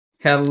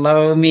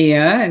Hello, Mia,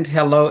 and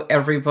hello,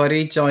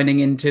 everybody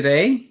joining in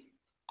today.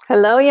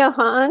 Hello,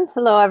 Johan.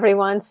 Hello,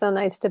 everyone. So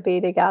nice to be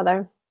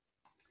together.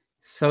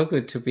 So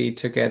good to be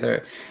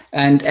together.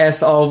 And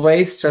as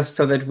always, just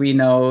so that we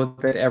know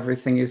that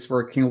everything is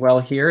working well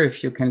here,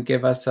 if you can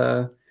give us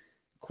a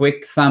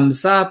quick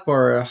thumbs up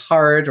or a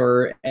heart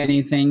or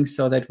anything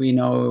so that we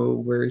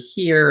know we're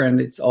here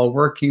and it's all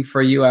working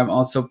for you. I'm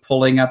also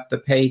pulling up the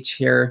page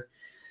here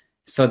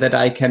so that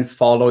I can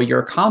follow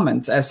your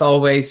comments. As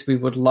always, we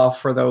would love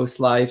for those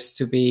lives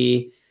to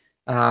be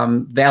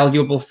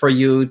valuable for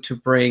you, to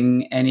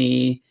bring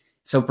any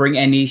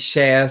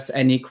shares,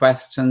 any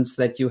questions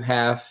that you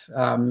have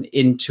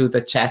into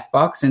the chat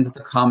box, into the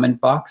comment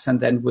box,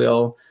 and then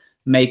we'll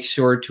make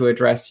sure to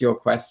address your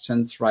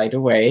questions right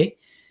away.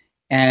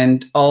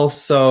 And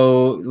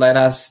also let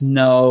us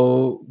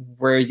know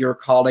where you're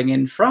calling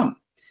in from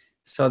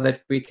so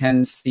that we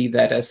can see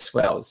that as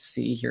well.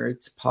 See here,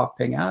 it's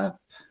popping up.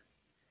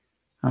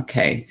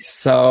 Okay,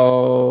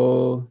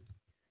 so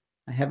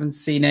I haven't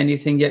seen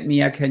anything yet.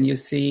 Mia, can you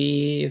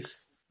see if I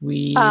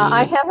we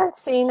haven't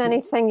seen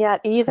anything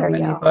yet either, from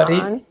anybody?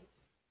 Johan.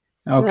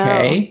 No.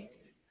 Okay,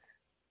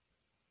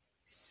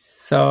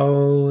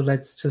 so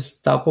let's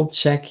just double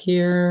check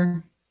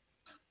here.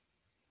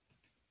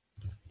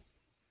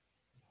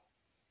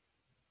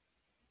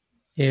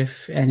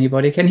 If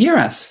anybody can hear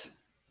us.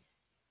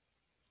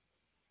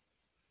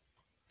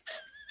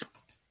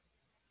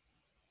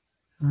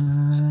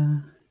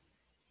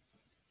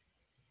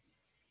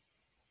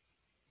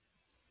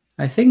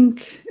 I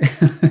think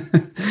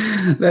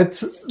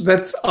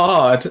that's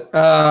odd. So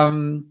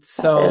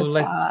That is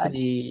let's odd.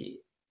 see.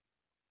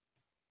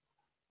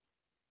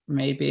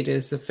 Maybe it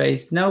is a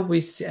face. No, I Oh,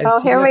 see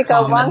here a we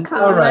go. One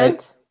comment. All right.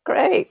 comment.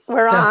 Great.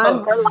 We're on.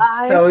 So, We're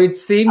live. so it Oh,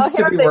 seems to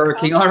here be they come.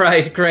 working. All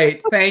right,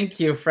 great. Thank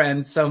you,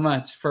 friends, so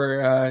much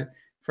for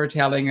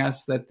telling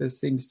us that this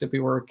seems to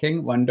be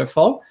working.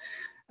 Wonderful.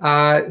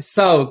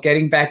 So,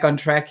 getting back on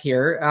track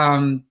here,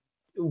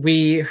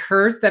 we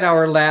heard that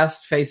our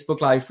last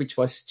Facebook Live, which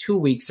was 2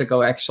 weeks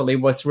ago, actually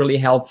was really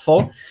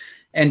helpful.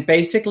 And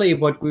basically,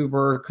 what we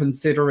were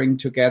considering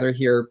together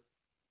here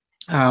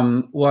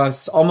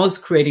was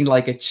almost creating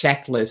like a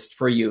checklist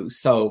for you.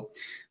 So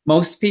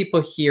most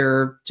people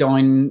here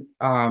join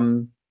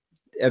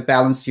a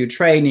balanced view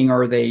training,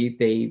 or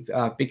they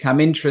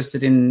become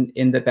interested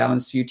in the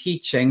balanced view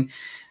teaching,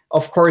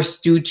 of course,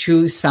 due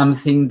to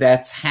something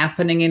that's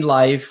happening in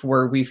life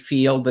where we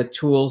feel the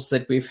tools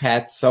that we've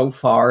had so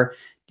far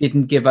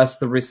didn't give us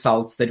the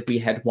results that we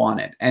had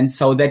wanted. And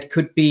so that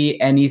could be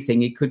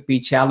anything. It could be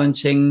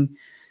challenging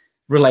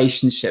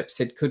relationships.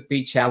 It could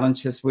be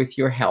challenges with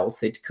your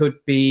health. It could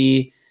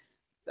be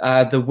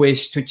the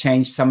wish to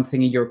change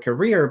something in your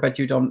career, but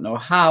you don't know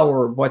how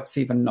or what's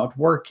even not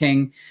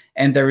working.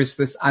 And there is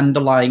this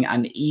underlying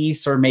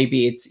unease, or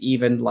maybe it's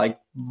even like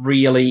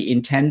really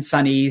intense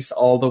unease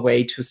all the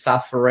way to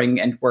suffering,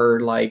 and where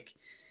like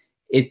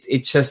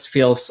it just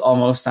feels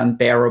almost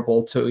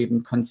unbearable to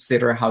even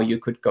consider how you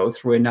could go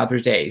through another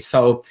day.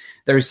 So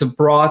there's a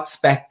broad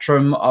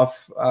spectrum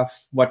of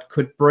what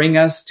could bring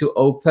us to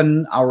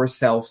open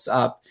ourselves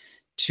up,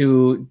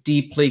 to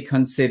deeply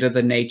consider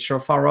the nature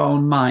of our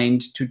own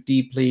mind, to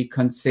deeply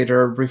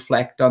consider,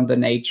 reflect on the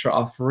nature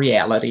of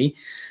reality,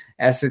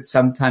 as it's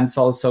sometimes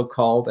also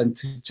called, and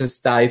to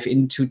just dive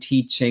into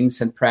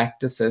teachings and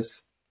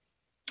practices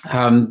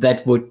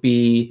that would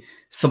be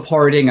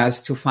supporting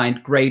us to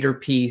find greater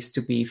peace,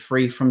 to be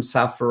free from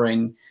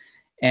suffering,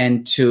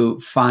 and to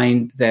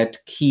find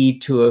that key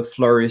to a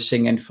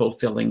flourishing and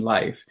fulfilling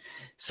life.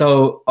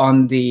 So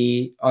on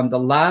the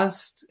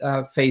last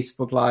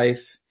Facebook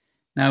Live,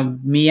 now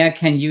Mia,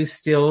 can you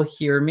still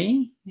hear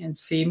me and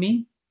see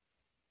me?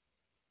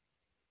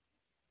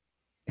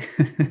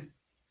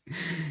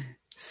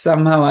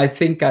 Somehow I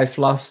think I've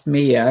lost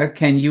Mia.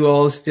 Can you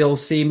all still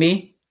see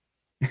me?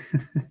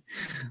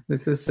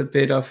 This is a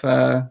bit of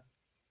a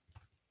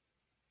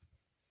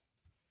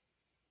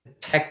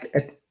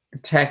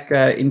tech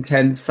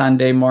intense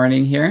Sunday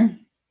morning here.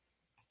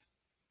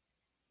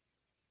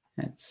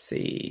 Let's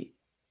see.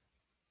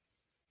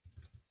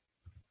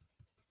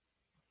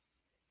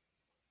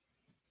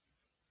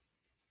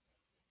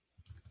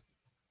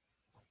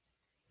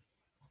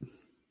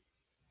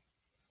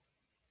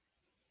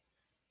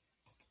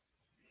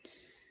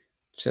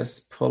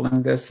 Just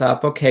pulling this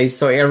up. Okay,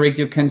 so Eric,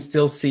 you can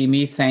still see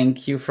me.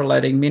 Thank you for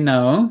letting me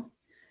know.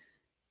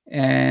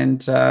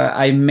 And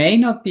I may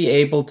not be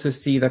able to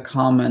see the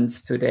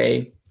comments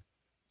today.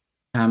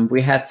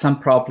 We had some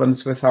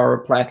problems with our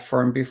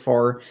platform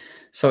before.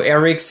 So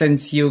Eric,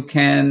 since you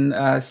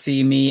can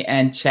see me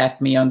and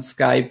chat me on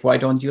Skype, why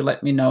don't you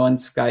let me know on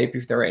Skype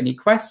if there are any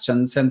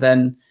questions, and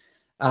then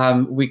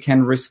we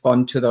can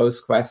respond to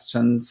those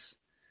questions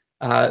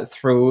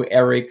through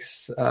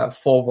Eric's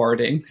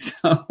forwarding.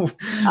 So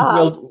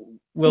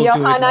we'll do it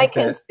Johan, I like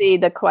can that. see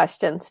the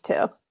questions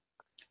too.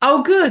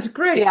 Oh, good,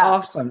 great, Yeah.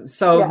 awesome.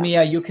 So Yeah.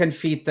 Mia, you can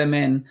feed them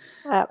in.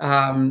 Yep.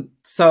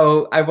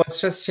 So I was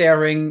just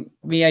sharing,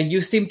 Mia,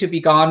 you seem to be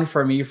gone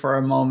for me for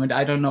a moment.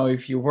 I don't know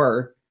if you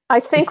were. I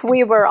think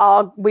we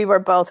were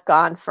both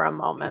gone for a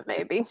moment,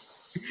 maybe.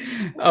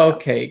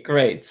 Okay,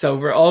 great. So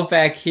we're all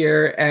back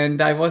here,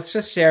 and I was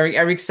just sharing.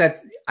 Eric said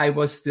I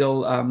was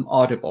still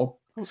audible,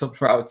 so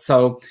proud.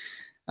 So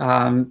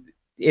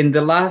in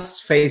the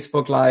last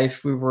Facebook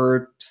Live, we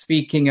were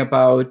speaking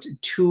about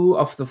two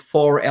of the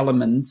four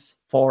elements,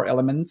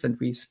 and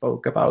we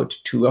spoke about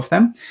two of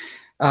them.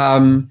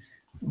 That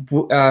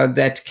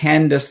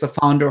Candice, the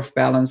founder of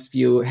Balanced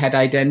View, had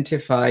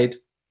identified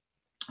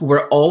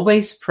were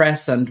always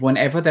present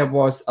whenever there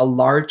was a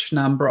large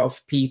number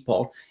of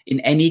people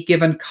in any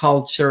given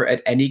culture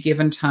at any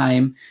given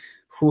time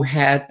who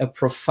had a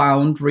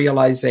profound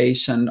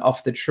realization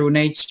of the true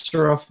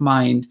nature of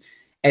mind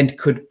and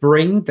could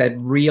bring that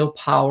real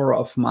power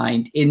of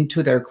mind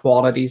into their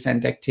qualities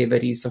and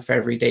activities of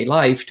everyday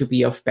life to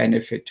be of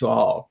benefit to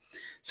all.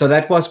 So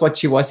that was what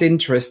she was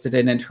interested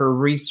in, and her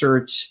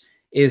research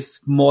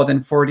is more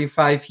than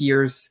 45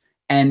 years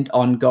and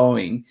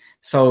ongoing.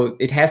 So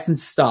it hasn't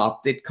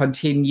stopped. It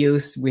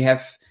continues. We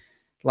have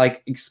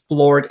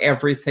explored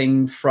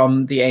everything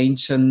from the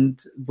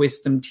ancient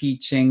wisdom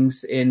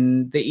teachings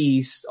in the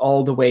East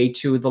all the way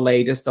to the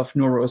latest of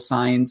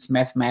neuroscience,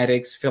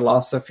 mathematics,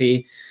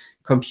 philosophy,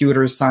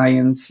 computer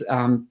science,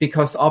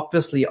 because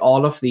obviously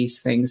all of these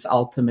things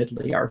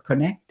ultimately are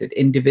connected,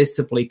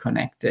 indivisibly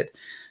connected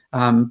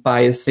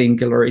by a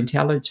singular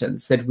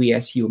intelligence that we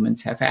as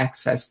humans have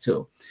access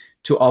to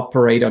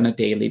operate on a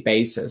daily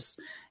basis.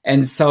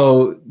 And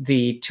so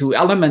the two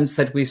elements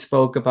that we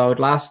spoke about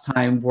last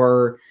time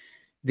were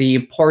the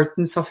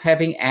importance of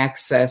having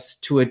access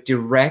to a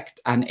direct,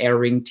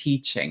 unerring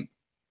teaching.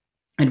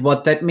 And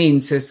what that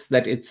means is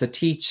that it's a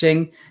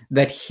teaching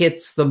that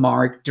hits the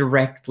mark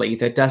directly,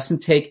 that doesn't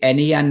take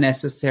any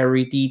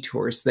unnecessary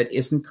detours, that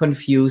isn't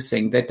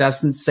confusing, that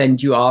doesn't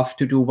send you off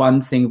to do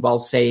one thing while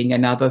saying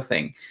another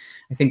thing.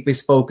 I think we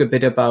spoke a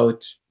bit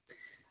about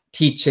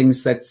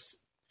teachings that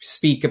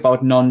speak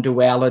about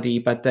non-duality,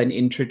 but then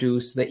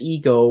introduce the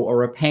ego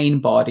or a pain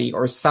body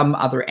or some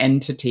other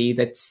entity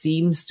that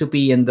seems to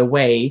be in the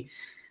way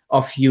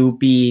of you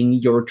being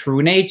your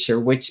true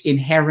nature, which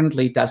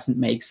inherently doesn't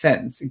make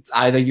sense. It's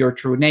either your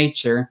true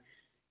nature,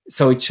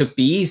 so it should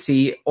be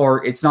easy,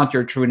 or it's not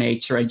your true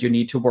nature and you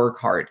need to work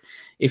hard.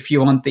 If you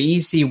want the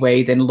easy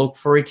way, then look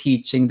for a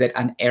teaching that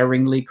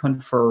unerringly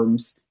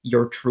confirms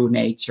your true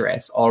nature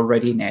as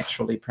already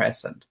naturally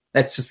present.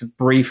 That's just a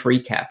brief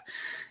recap.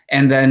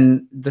 And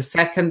then the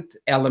second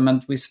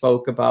element we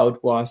spoke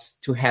about was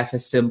to have a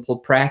simple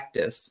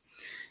practice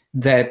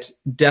that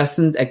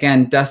doesn't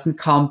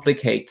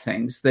complicate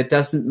things, that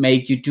doesn't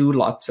make you do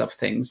lots of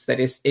things, that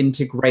is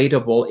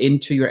integratable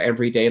into your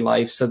everyday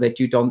life so that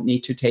you don't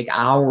need to take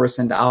hours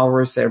and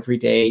hours every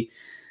day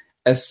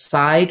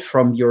aside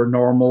from your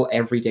normal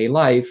everyday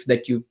life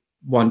that you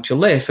want to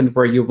live and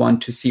where you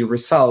want to see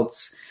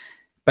results,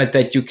 but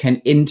that you can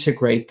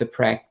integrate the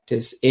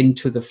practice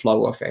into the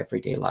flow of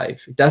everyday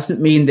life. It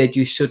doesn't mean that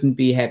you shouldn't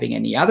be having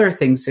any other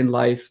things in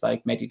life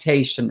like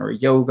meditation or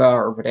yoga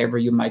or whatever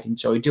you might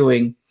enjoy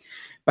doing,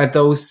 but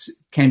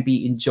those can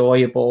be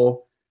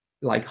enjoyable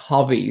like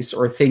hobbies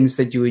or things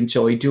that you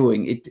enjoy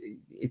doing.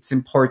 It's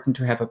important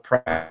to have a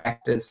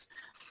practice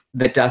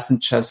that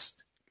doesn't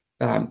just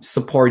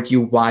support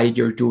you while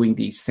you're doing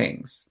these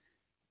things.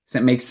 Does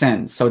that make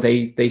sense? So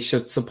they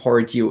should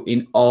support you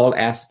in all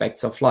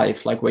aspects of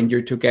life, like when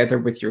you're together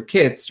with your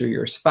kids or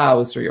your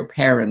spouse or your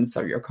parents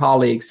or your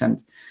colleagues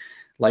and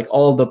like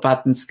all the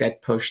buttons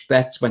get pushed.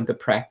 That's when the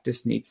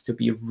practice needs to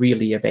be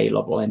really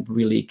available and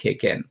really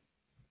kick in.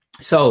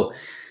 So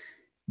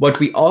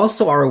what we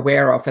also are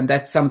aware of, and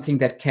that's something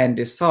that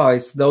Candice saw,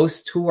 is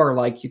those two are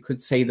like, you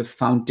could say, the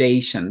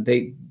foundation.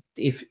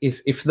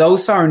 If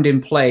those aren't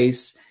in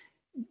place,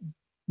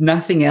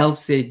 nothing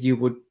else that you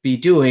would be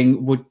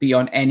doing would be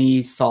on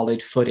any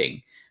solid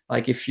footing.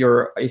 Like if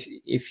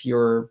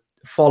you're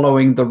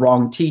following the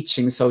wrong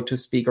teaching, so to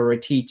speak, or a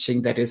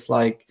teaching that is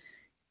like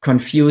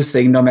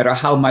confusing, no matter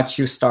how much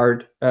you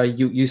study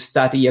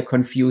a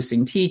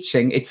confusing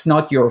teaching, it's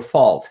not your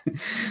fault.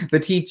 The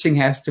teaching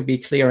has to be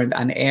clear and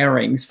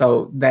unerring.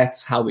 So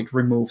that's how it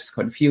removes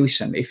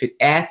confusion. If it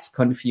adds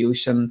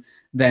confusion,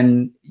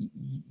 then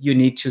you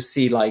need to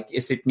see, like,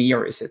 is it me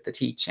or is it the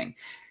teaching?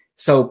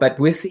 So, but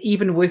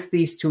even with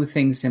these two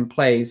things in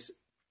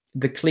place,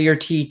 the clear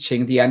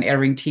teaching, the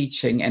unerring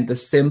teaching, and the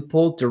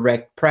simple,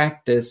 direct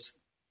practice,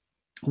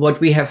 what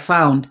we have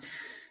found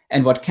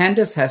and what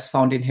Candice has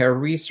found in her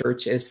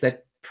research is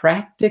that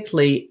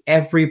practically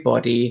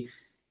everybody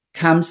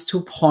comes to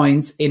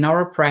points in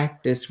our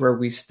practice where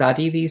we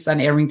study these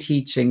unerring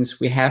teachings,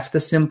 we have the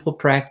simple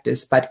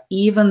practice, but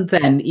even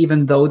then,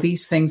 even though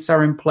these things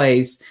are in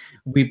place,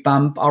 we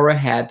bump our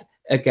head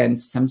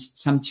against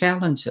some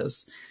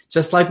challenges.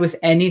 Just like with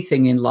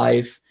anything in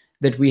life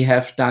that we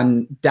have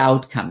done,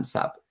 doubt comes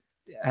up,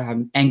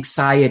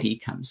 anxiety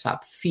comes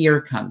up,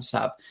 fear comes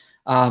up.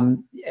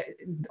 On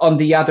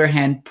the other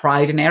hand,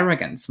 pride and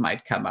arrogance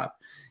might come up.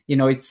 You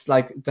know, it's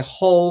like the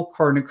whole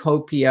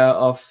cornucopia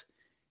of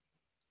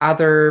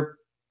other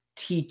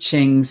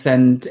teachings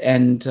and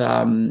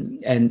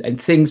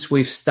things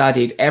we've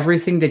studied,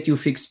 everything that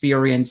you've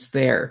experienced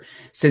there,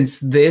 since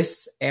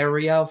this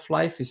area of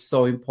life is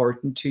so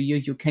important to you,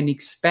 you can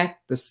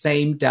expect the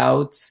same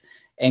doubts,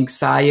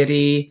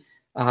 anxiety,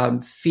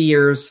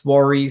 fears,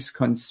 worries,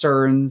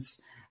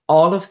 concerns.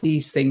 All of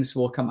these things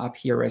will come up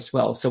here as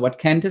well. So what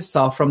Candice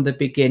saw from the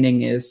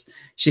beginning is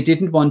she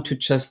didn't want to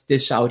just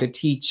dish out a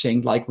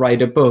teaching, like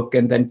write a book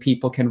and then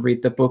people can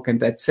read the book and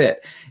that's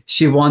it.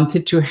 She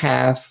wanted to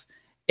have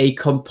a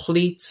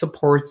complete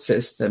support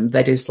system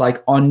that is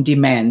like on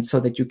demand, so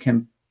that you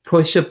can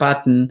push a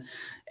button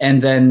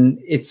and then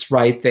it's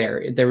right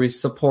there. There is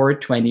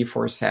support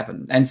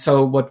 24/7. And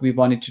so what we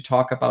wanted to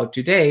talk about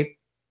today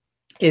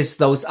is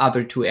those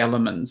other two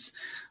elements,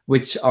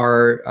 which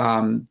are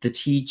the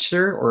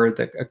teacher, or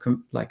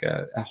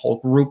a whole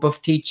group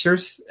of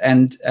teachers,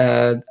 and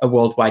a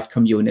worldwide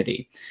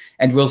community.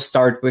 And we'll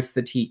start with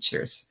the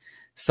teachers.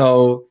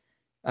 So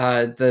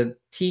the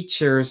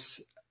teachers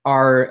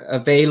are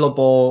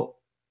available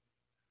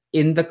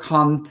in the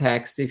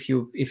context, if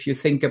you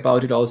think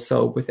about it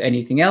also with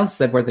anything else,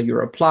 that whether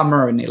you're a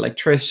plumber, an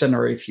electrician,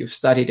 or if you've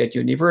studied at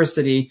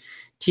university,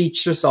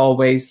 teachers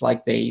always,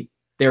 like,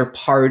 they're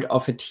part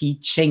of a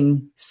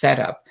teaching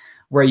setup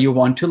where you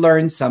want to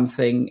learn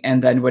something,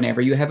 and then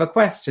whenever you have a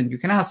question, you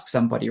can ask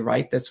somebody,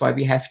 right? That's why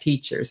we have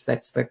teachers.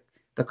 That's the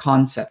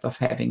concept of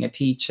having a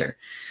teacher.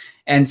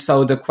 And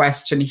so the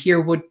question here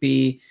would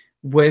be,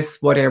 with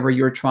whatever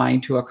you're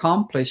trying to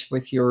accomplish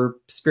with your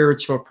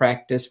spiritual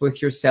practice,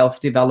 with your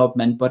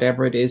self-development,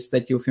 whatever it is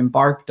that you've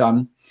embarked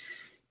on,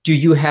 do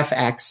you have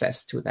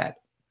access to that?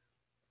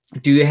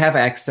 Do you have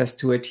access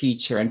to a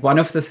teacher? And one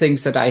of the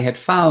things that I had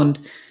found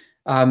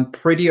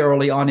pretty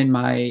early on in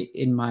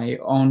my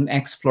own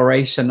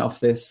exploration of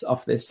this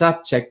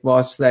subject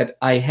was that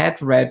I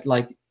had read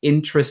like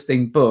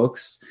interesting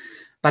books,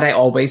 but I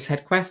always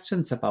had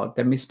questions about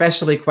them,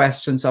 especially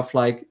questions of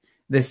like,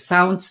 this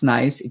sounds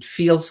nice, it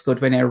feels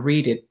good when I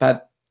read it,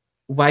 but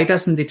why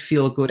doesn't it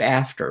feel good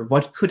after?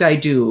 What could I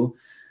do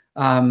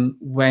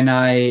when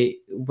I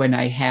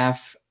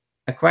have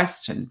a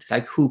question?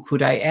 Like, who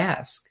could I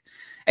ask?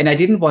 And I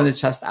didn't want to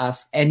just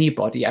ask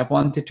anybody. I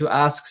wanted to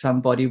ask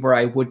somebody where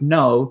I would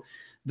know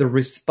the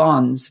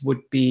response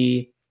would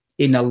be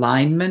in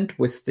alignment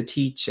with the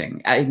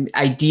teaching.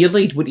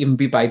 Ideally, it would even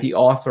be by the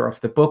author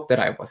of the book that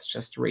I was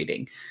just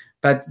reading.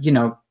 But,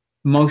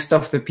 most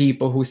of the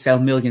people who sell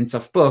millions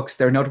of books,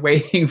 they're not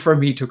waiting for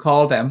me to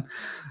call them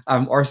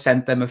or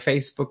send them a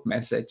Facebook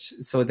message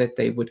so that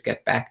they would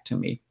get back to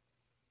me.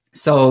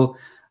 So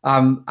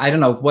I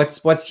don't know,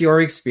 what's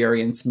your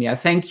experience, Mia?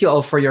 Thank you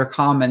all for your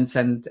comments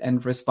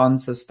and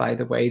responses, by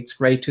the way. It's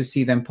great to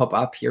see them pop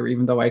up here.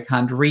 Even though I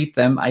can't read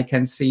them, I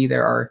can see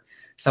there are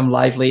some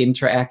lively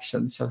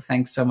interactions. So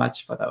thanks so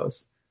much for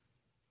those.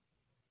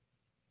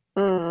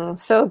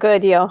 So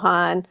good,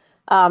 Jochen.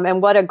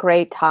 And what a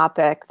great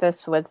topic.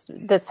 This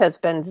has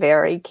been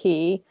very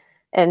key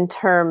in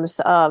terms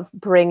of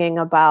bringing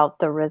about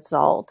the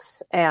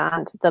results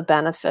and the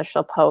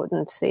beneficial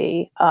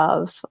potency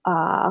of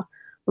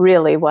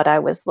really what I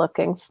was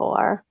looking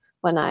for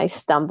when I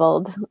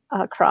stumbled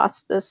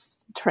across this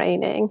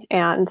training.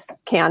 And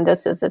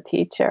Candice is a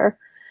teacher.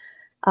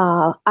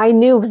 I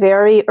knew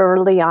very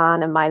early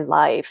on in my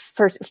life,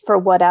 for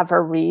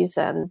whatever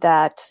reason,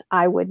 that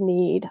I would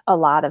need a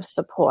lot of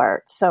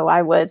support. So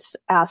I was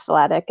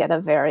athletic at a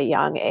very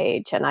young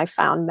age, and I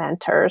found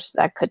mentors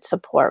that could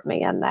support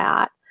me in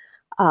that.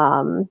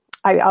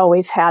 I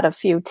always had a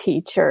few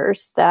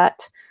teachers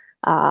that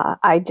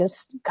I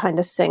just kind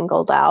of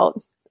singled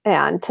out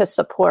and to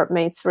support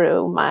me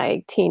through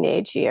my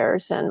teenage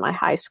years and my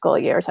high school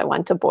years. I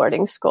went to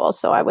boarding school,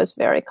 so I was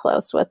very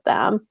close with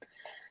them.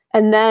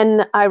 And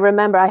then I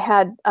remember I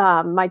had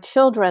my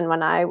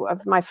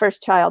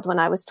first child when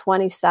I was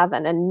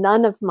 27, and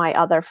none of my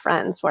other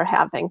friends were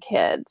having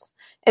kids.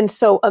 And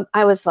so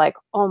I was like,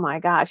 oh my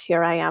gosh,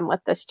 here I am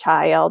with this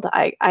child.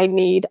 I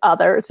need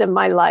others in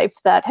my life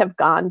that have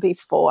gone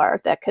before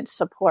that could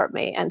support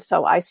me. And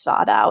so I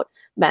sought out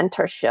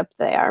mentorship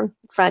there,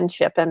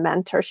 friendship and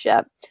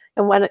mentorship.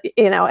 And when,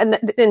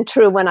 and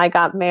true, when I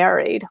got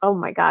married, oh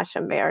my gosh,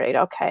 I'm married.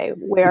 Okay,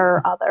 where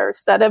are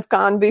others that have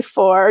gone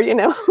before,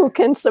 who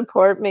can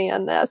support me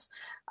in this?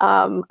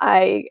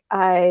 I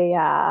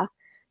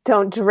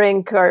don't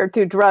drink or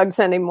do drugs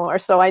anymore,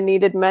 so I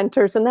needed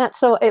mentors and that.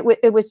 So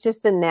it was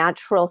just a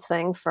natural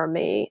thing for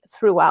me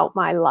throughout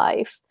my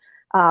life,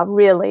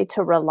 really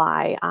to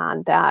rely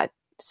on that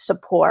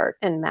support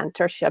and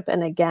mentorship.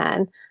 And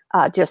again,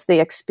 just the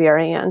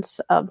experience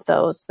of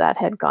those that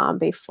had gone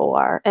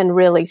before and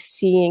really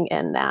seeing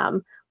in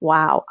them,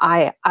 wow,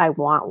 I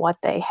want what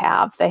they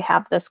have. They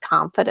have this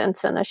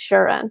confidence and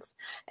assurance.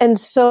 And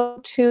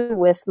so too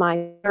with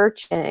my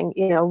searching,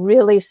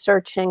 really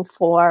searching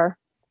for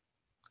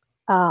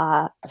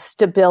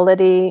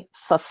stability,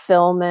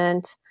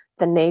 fulfillment,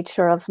 the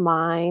nature of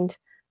mind,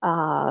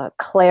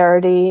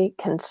 clarity,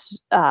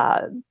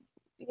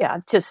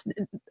 just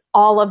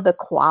all of the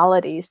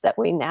qualities that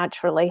we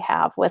naturally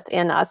have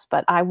within us,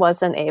 but I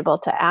wasn't able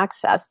to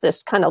access.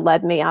 This kind of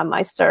led me on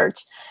my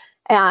search.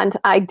 And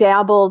I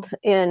dabbled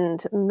in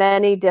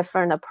many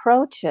different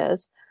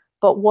approaches.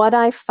 But what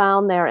I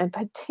found there in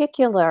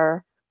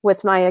particular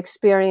with my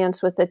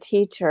experience with the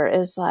teacher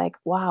is like,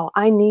 wow,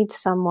 I need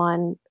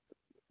someone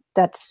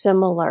that's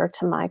similar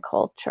to my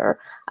culture.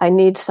 I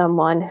need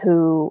someone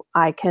who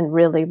I can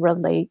really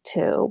relate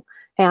to.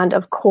 And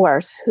of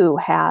course, who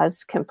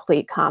has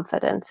complete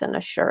confidence and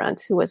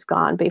assurance, who has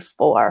gone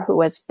before,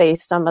 who has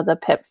faced some of the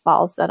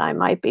pitfalls that I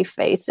might be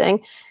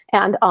facing,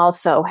 and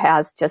also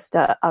has just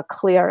a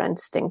clear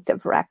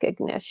instinctive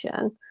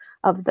recognition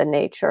of the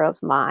nature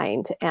of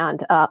mind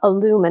and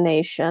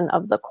illumination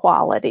of the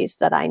qualities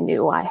that I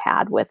knew I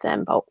had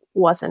within, but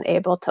wasn't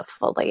able to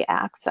fully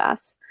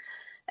access.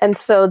 And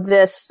so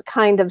this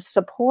kind of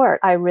support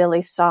I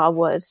really saw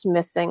was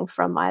missing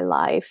from my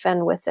life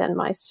and within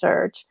my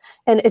search.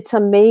 And it's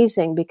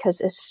amazing because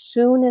as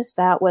soon as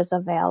that was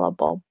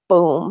available,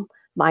 boom,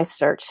 my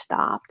search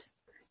stopped.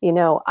 You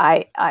know,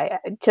 I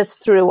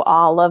just through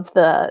all of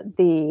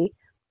the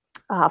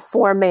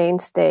four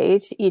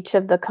mainstays, each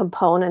of the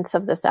components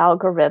of this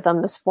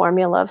algorithm, this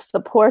formula of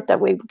support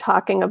that we were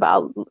talking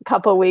about a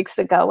couple of weeks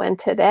ago and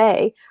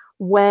today,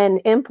 when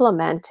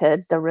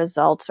implemented, the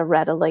results are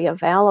readily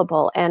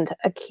available. And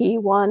a key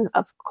one,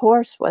 of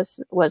course, was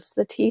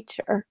the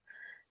teacher.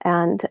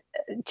 And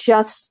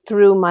just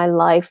through my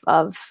life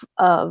of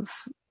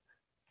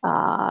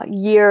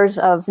years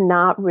of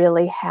not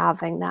really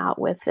having that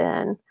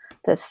within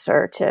the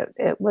search,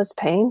 it was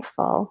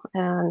painful.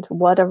 And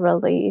what a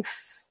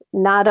relief,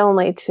 not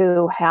only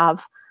to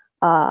have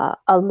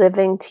a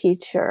living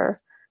teacher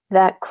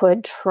that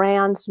could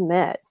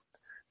transmit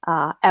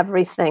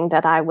everything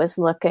that I was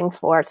looking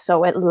for.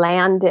 So it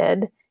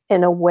landed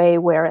in a way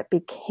where it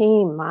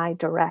became my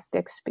direct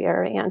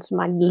experience,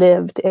 my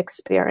lived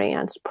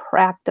experience,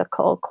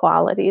 practical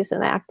qualities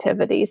and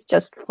activities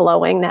just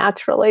flowing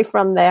naturally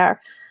from there.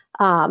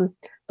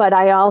 But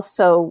I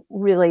also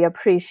really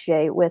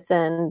appreciate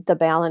within the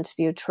Balanced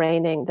View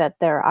training that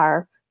there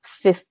are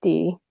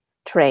 50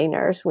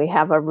 trainers. We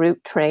have a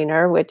root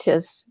trainer, which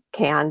is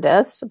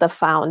Candice, the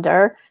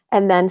founder,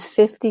 and then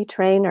 50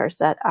 trainers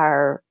that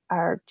are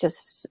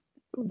just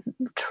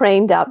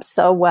trained up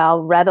so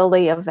well,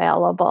 readily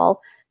available,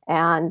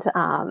 and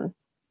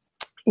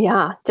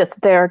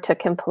just there to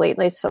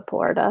completely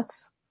support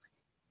us.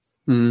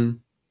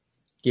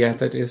 Yeah,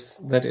 that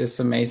is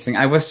amazing.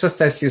 I was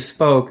just, as you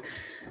spoke,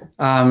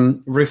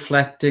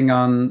 reflecting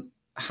on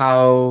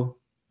how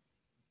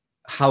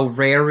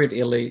rare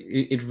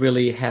it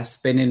really has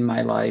been in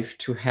my life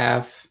to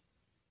have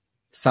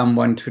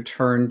someone to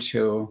turn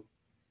to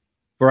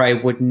where I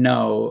would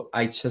know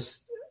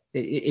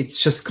it's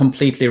just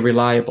completely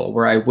reliable,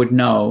 where I would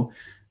know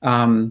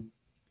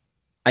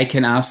I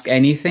can ask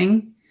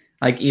anything,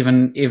 like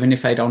even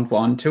if I don't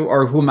want to,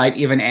 or who might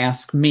even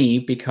ask me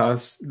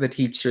because the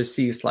teacher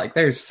sees like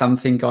there's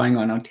something going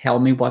on, or tell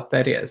me what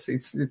that is.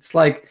 It's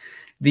like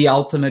the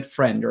ultimate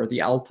friend or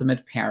the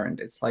ultimate parent.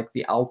 It's like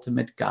the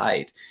ultimate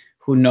guide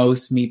who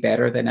knows me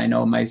better than I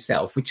know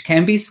myself, which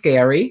can be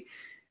scary.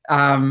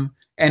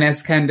 And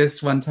as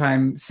Candice one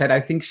time said, I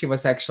think she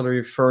was actually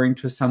referring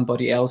to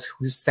somebody else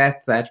who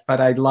said that, but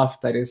I love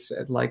that. Is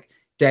like,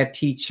 dead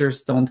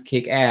teachers don't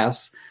kick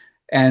ass.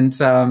 And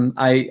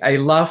I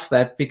love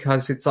that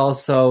because it's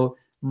also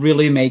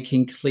really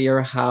making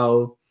clear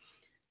how,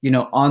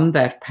 on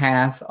that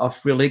path of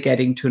really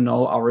getting to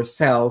know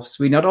ourselves,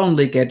 we not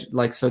only get,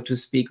 like, so to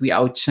speak, we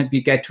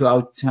get to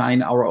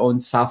outshine our own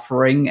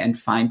suffering and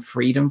find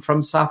freedom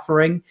from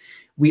suffering.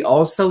 We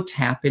also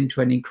tap into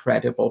an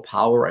incredible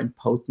power and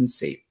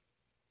potency.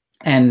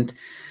 And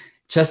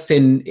just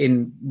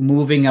in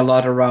moving a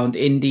lot around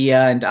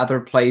India and other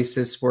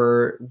places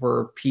where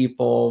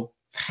people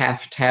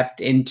have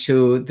tapped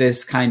into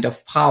this kind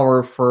of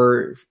power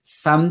for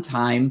some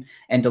time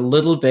and a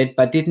little bit,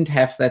 but didn't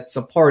have that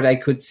support, I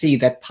could see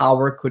that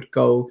power could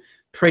go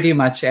pretty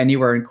much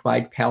anywhere and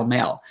quite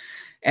pell-mell.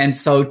 And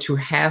so to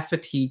have a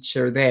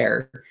teacher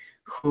there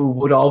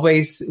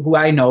who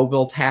I know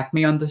will tap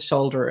me on the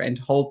shoulder and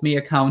hold me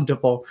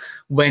accountable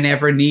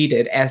whenever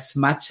needed, as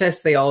much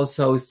as they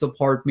also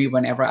support me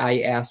whenever I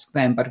ask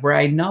them, but where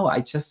I know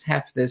I just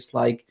have this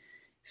like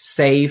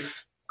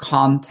safe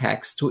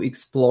context to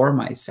explore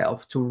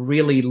myself, to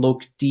really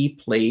look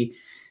deeply,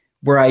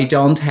 where I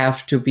don't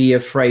have to be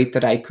afraid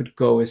that I could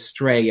go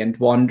astray and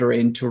wander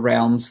into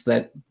realms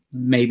that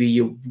maybe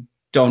you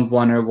don't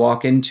want to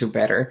walk into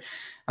better.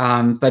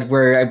 But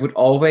where I would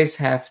always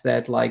have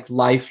that like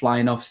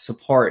lifeline of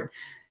support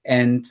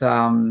and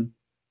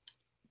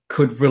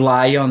could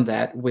rely on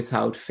that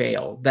without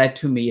fail. That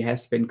to me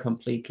has been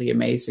completely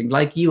amazing.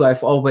 Like you,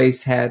 I've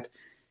always had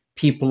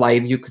people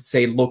you could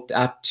say looked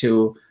up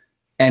to,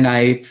 and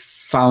I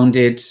found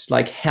it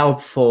like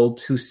helpful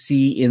to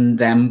see in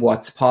them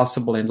what's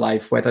possible in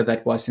life, whether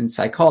that was in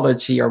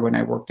psychology or when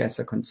I worked as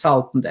a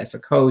consultant, as a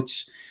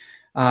coach.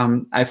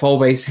 I've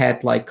always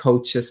had like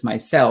coaches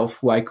myself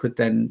who I could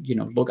then,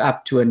 look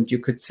up to, and you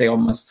could say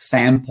almost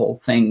sample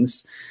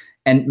things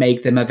and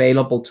make them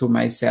available to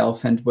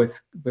myself. And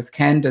with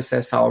Candice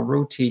as our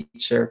root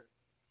teacher,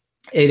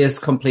 it is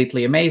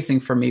completely amazing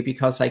for me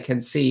because I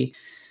can see,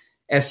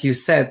 as you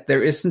said,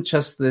 there isn't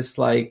just this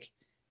like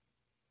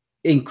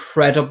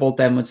incredible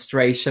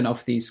demonstration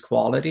of these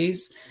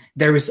qualities.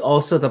 There is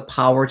also the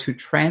power to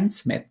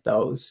transmit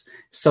those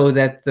so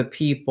that the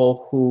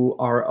people who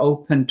are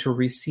open to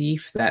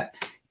receive that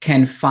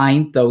can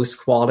find those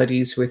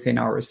qualities within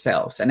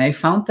ourselves. And I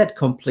found that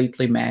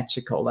completely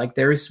magical. Like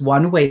there is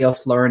one way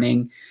of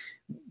learning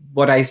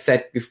what I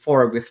said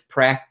before with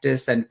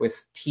practice and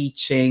with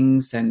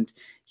teachings and,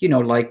 you know,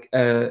 like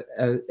a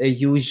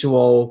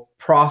usual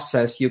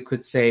process, you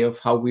could say, of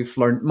how we've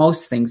learned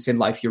most things in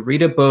life. You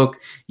read a book,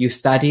 you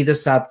study the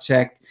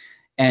subject,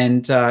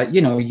 and, you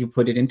know, you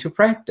put it into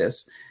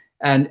practice.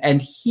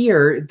 And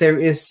here there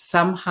is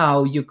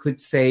somehow, you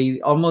could say,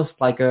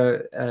 almost like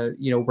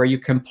you know, where you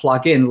can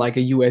plug in, like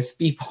a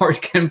USB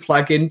port can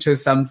plug into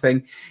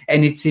something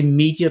and it's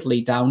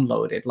immediately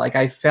downloaded. Like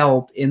I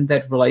felt in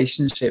that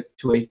relationship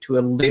to a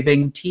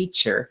living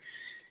teacher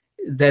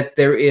that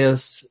there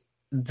is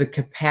the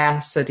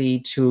capacity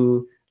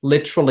to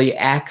literally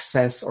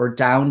access or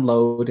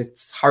download.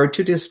 It's hard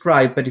to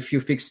describe, but if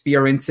you've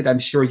experienced it, I'm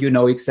sure you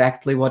know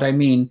exactly what I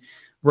mean,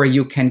 where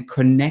you can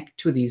connect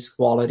to these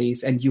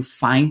qualities and you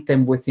find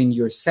them within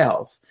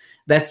yourself.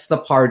 That's the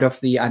part of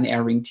the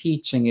unerring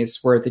teaching,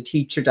 is where the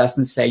teacher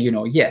doesn't say, you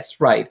know, yes,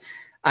 right,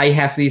 I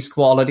have these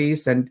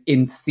qualities and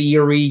in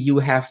theory you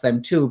have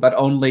them too, but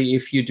only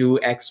if you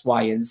do X,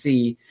 Y, and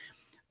Z.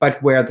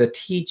 But where the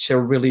teacher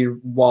really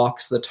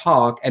walks the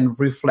talk and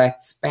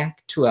reflects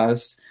back to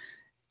us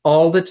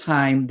all the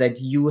time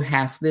that you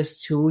have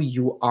this too,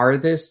 you are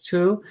this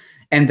too,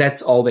 and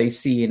that's all they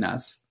see in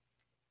us.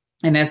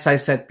 And as I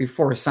said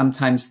before,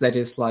 sometimes that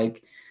is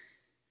like,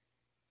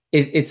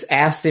 it's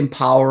as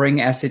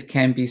empowering as it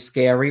can be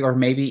scary, or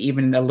maybe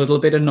even a little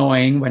bit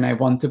annoying when I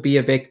want to be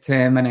a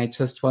victim and I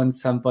just want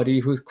somebody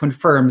who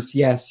confirms,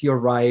 yes, you're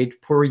right,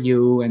 poor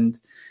you.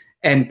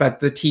 But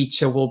the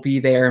teacher will be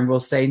there and will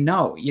say,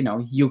 no, you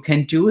know, you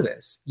can do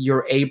this.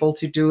 You're able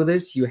to do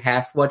this. You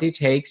have what it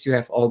takes. You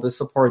have all the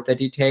support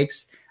that it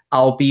takes.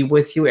 I'll be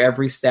with you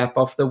every step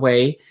of the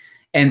way.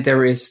 And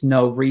there is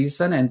no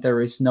reason and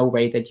there is no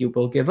way that you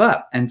will give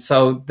up. And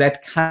so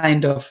that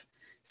kind of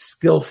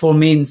skillful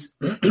means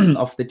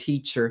of the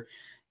teacher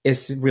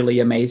is really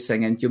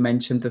amazing. And you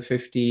mentioned the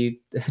 50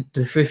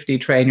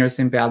 trainers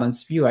in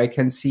Balanced View. I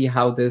can see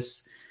how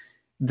this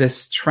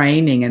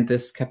training and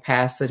this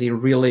capacity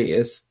really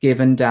is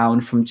given down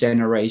from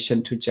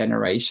generation to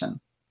generation,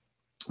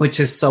 which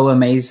is so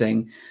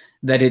amazing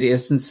that it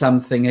isn't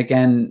something,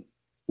 again,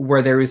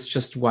 where there is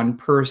just one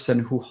person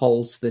who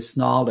holds this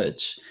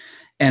knowledge.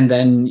 And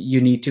then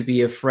you need to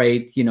be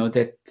afraid, you know,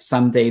 that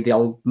someday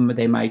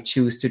they might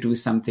choose to do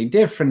something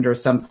different or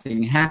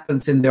something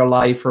happens in their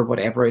life or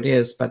whatever it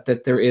is, but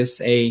that there is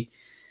a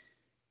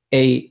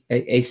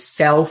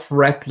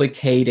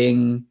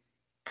self-replicating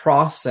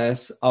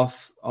process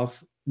of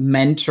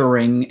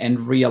mentoring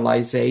and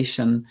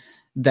realization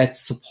that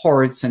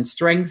supports and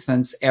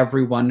strengthens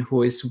everyone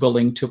who is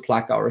willing to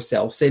plug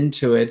ourselves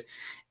into it,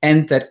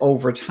 and that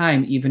over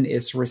time even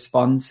is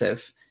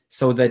responsive,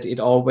 so that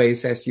it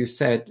always, as you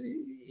said,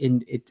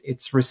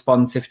 it's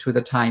responsive to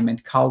the time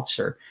and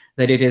culture,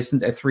 that it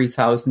isn't a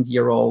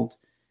 3,000-year-old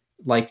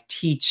like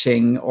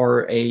teaching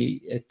or a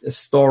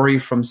story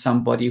from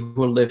somebody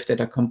who lived at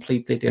a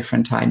completely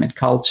different time and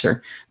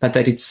culture, but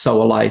that it's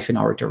so alive in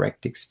our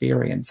direct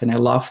experience. And I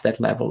love that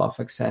level of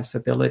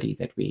accessibility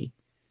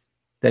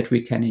that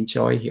we can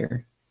enjoy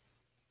here.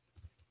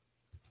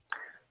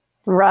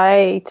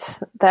 Right.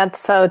 That's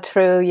so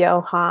true,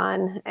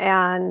 Jochen.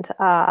 And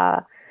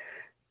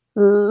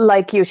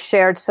like you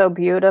shared so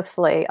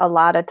beautifully, a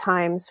lot of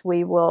times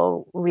we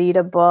will read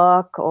a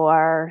book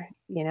or,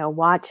 you know,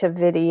 watch a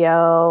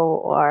video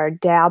or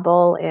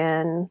dabble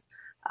in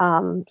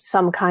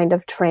some kind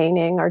of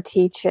training or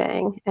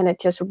teaching, and it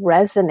just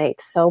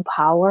resonates so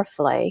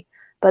powerfully.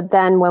 But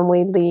then when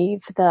we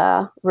leave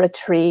the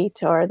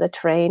retreat or the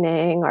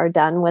training or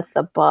done with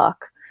the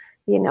book,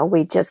 you know,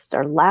 we just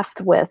are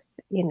left with,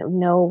 you know,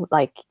 no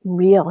like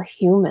real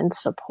human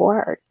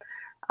support.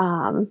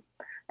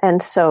 And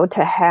so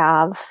to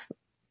have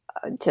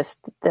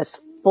just this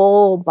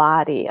full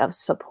body of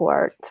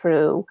support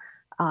through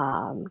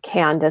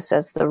Candice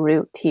as the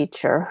root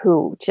teacher,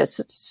 who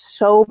just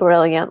so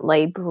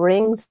brilliantly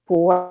brings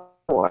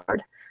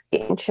forward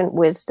the ancient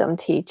wisdom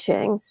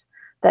teachings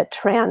that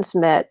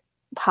transmit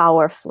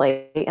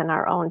powerfully in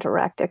our own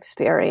direct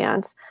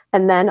experience,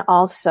 and then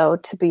also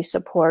to be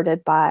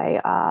supported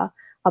by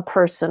a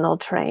personal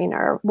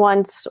trainer.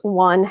 Once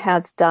one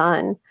has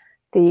done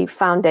the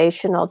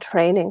foundational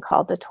training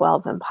called the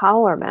 12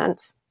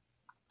 Empowerments,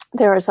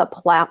 there is a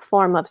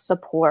platform of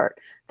support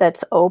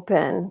that's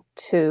open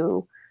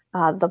to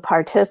the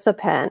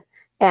participant,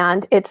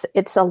 and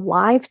it's a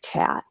live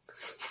chat.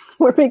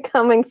 We're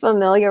becoming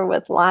familiar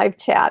with live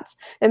chats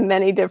in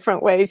many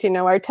different ways. You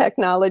know, our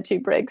technology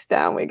breaks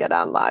down, we get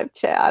on live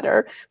chat,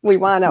 or we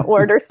want to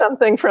order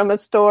something from a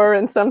store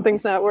and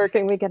something's not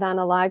working, we get on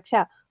a live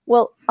chat.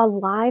 Well, a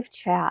live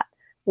chat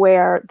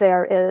where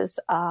there is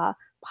a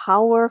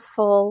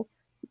powerful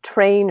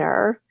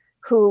trainer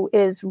who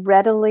is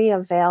readily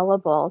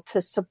available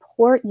to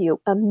support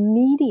you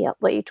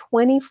immediately,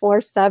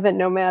 24/7,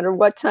 no matter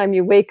what time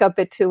you wake up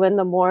at 2 a.m.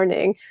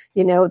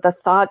 The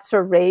thoughts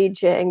are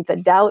raging, the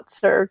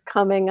doubts are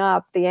coming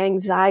up, the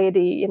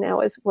anxiety,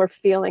 as we're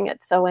feeling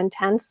it so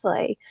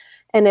intensely.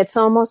 And it's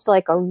almost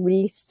like a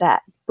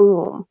reset,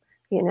 boom,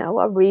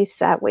 a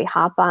reset. We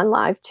hop on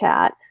live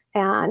chat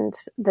and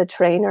the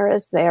trainer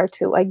is there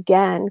to,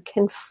 again,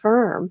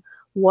 confirm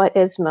what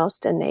is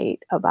most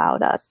innate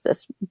about us,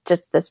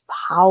 this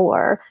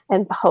power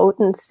and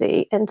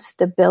potency and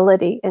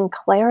stability and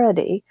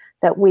clarity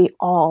that we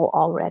all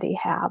already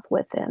have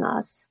within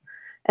us.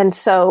 And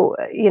so,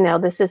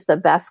 this is the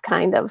best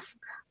kind of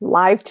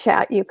live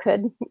chat you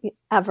could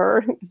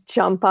ever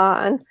jump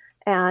on.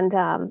 And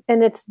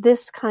it's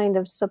this kind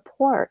of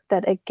support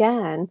that,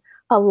 again,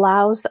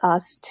 allows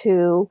us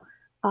to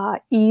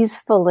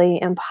easily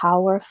and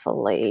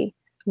powerfully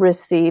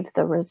receive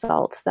the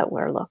results that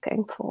we're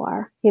looking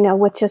for,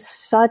 with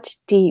just such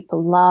deep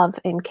love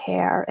and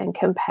care and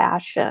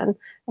compassion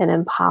and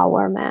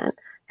empowerment.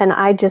 And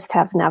I just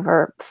have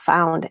never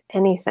found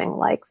anything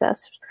like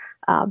this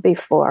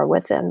before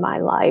within my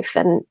life.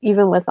 And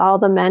even with all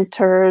the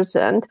mentors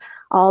and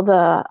all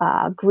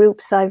the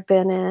groups I've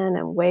been in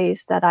and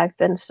ways that I've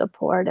been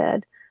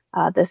supported,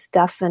 this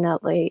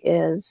definitely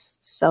is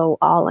so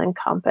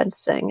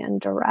all-encompassing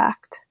and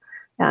direct.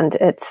 And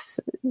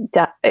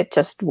it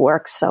just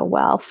works so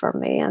well for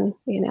me and,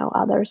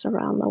 others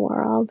around the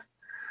world.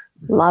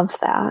 Love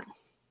that.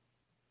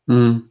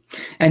 And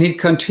it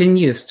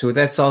continues to.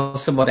 That's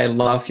also what I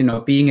love,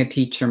 being a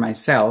teacher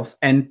myself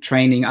and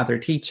training other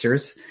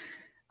teachers.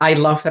 I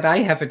love that I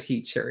have a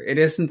teacher. It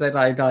isn't that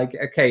I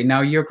okay,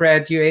 now you're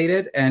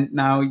graduated and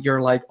now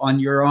you're like on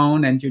your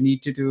own and you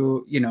need to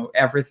do,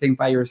 everything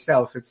by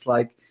yourself. It's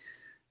like,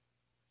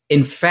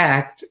 in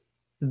fact,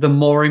 the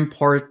more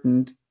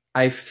important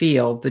I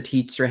feel the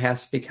teacher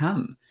has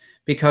become,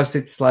 because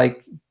it's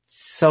like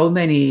so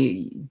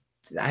many,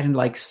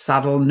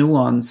 subtle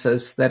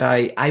nuances that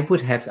I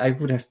would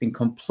have been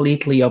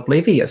completely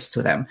oblivious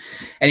to them.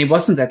 And it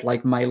wasn't that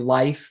like my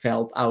life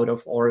felt out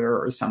of order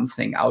or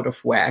something out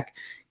of whack.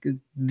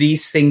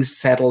 These things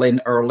settle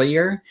in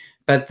earlier,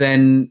 but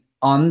then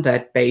on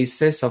that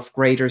basis of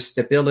greater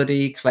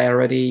stability,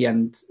 clarity,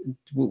 and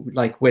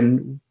like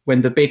when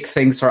the big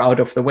things are out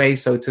of the way,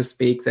 so to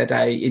speak, that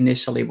I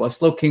initially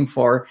was looking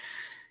for,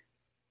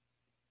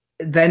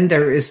 then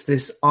there is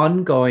this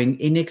ongoing,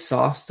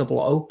 inexhaustible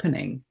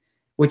opening,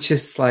 which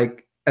is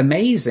like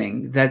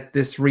amazing, that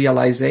this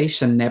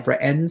realization never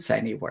ends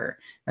anywhere.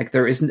 Like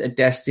there isn't a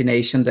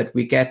destination that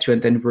we get to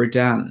and then we're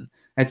done.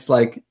 It's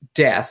like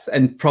death,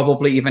 and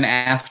probably even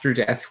after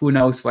death, who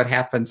knows what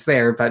happens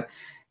there. But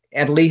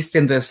at least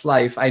in this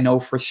life, I know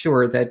for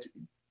sure that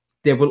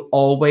there will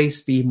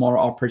always be more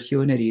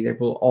opportunity. There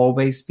will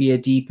always be a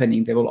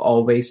deepening. There will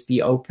always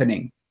be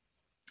opening.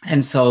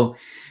 And so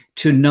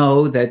to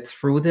know that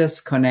through this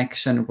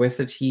connection with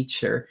a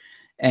teacher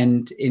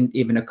and in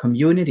even a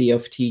community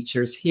of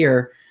teachers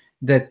here,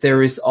 that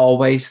there is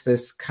always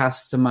this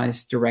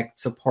customized direct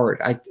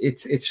support.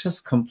 It's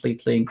just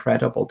completely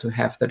incredible to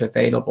have that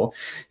available.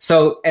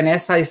 So, and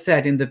as I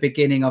said in the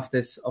beginning of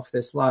this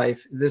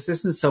live, this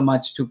isn't so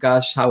much to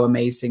gush how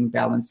amazing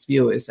Balanced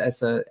View is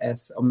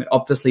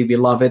obviously we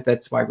love it.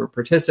 That's why we're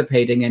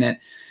participating in it.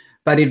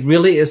 But it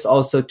really is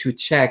also to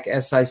check,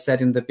 as I said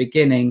in the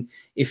beginning,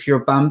 if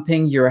you're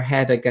bumping your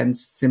head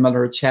against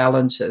similar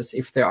challenges,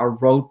 if there are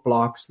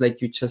roadblocks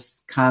that you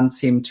just can't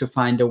seem to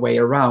find a way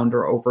around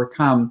or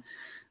overcome,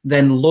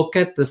 then look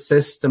at the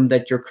system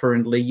that you're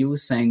currently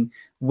using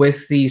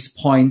with these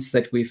points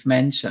that we've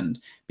mentioned,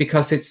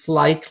 because it's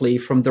likely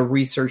from the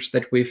research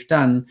that we've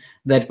done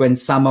that when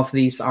some of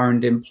these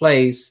aren't in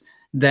place,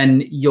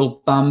 then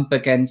you'll bump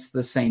against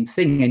the same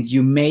thing. And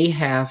you may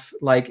have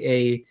like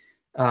an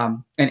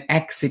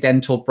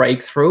accidental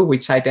breakthrough,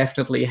 which I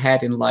definitely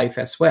had in life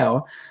as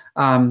well.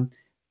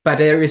 But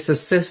there is a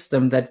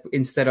system that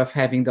instead of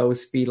having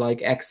those be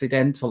like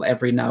accidental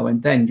every now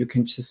and then, you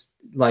can just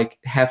like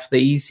have the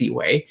easy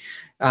way,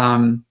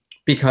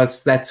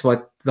 because that's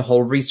what the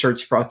whole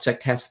research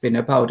project has been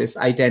about, is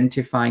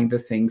identifying the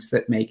things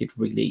that make it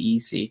really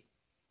easy.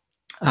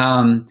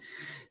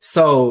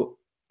 So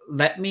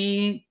let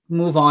me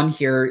move on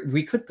here.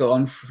 We could go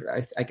on,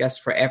 I guess,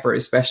 forever,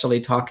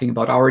 especially talking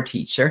about our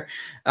teacher.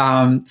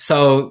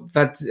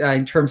 But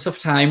in terms of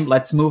time,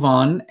 let's move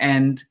on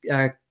and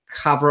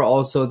cover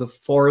also the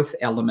fourth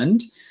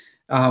element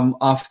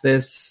of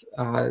this,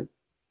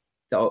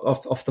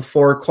 of the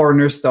four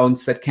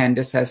cornerstones that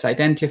Candice has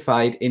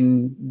identified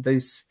in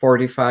this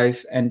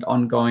 45 and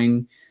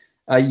ongoing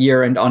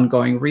year and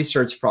ongoing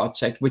research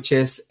project, which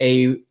is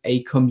a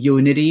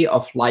community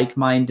of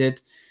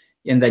like-minded,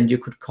 and then you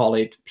could call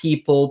it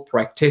people,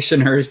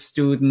 practitioners,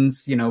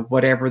 students,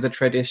 whatever the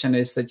tradition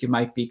is that you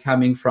might be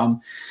coming from.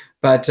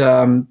 But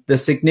the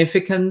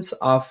significance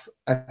of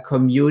a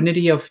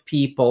community of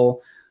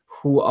people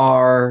who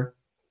are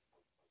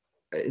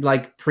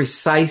like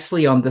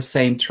precisely on the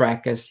same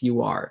track as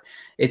you are.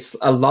 It's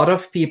a lot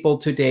of people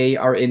today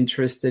are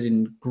interested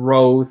in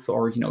growth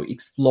or,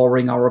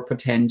 exploring our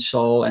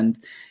potential. And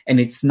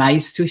it's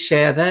nice to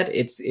share that.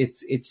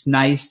 It's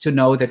nice to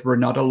know that we're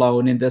not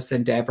alone in this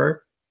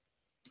endeavor.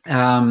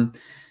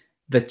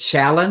 The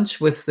challenge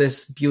with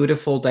this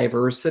beautiful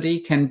diversity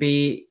can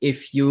be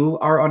if you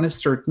are on a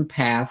certain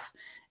path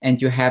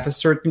and you have a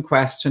certain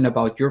question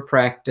about your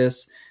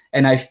practice.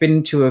 And I've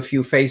been to a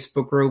few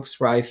Facebook groups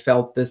where I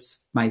felt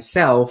this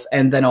myself,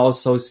 and then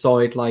also saw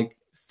it like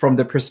from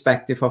the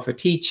perspective of a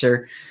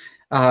teacher,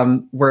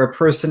 where a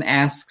person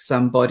asks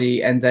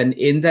somebody, and then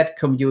in that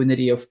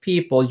community of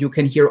people, you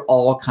can hear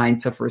all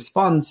kinds of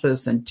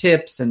responses and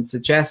tips and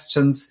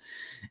suggestions.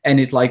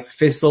 And it like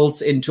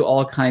fizzles into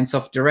all kinds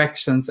of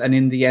directions. And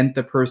in the end,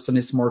 the person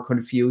is more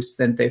confused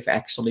than they've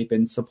actually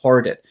been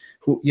supported,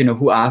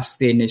 who asked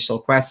the initial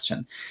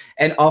question.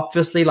 And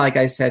obviously, like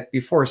I said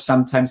before,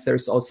 sometimes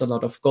there's also a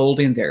lot of gold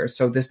in there.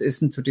 So this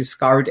isn't to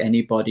discard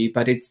anybody,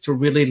 but it's to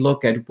really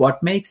look at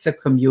what makes a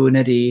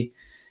community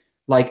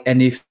like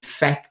an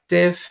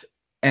effective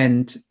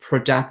and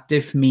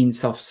productive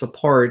means of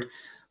support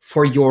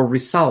for your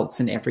results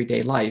in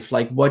everyday life.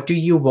 Like, what do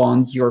you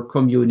want your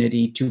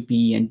community to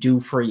be and do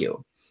for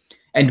you?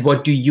 And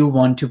what do you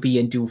want to be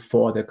and do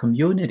for the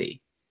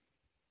community?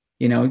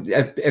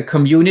 A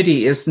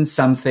community isn't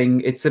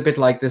something, it's a bit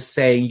like the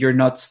saying, you're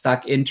not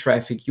stuck in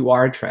traffic, you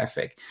are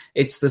traffic.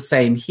 It's the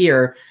same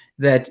here,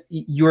 that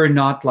you're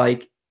not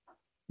like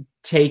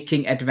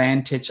taking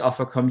advantage of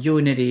a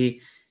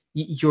community.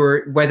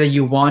 Whether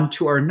you want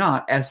to or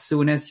not, as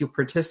soon as you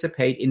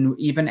participate in,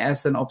 even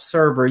as an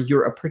observer,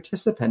 you're a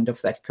participant of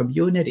that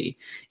community,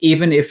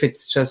 even if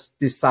it's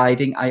just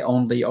deciding I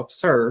only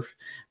observe.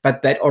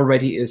 But that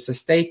already is a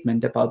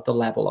statement about the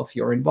level of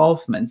your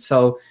involvement.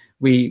 So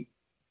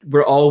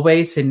we're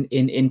always in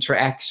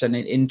interaction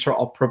and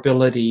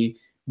interoperability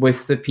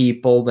with the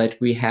people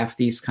that we have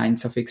these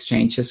kinds of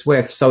exchanges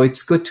with. So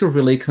it's good to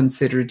really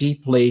consider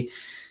deeply,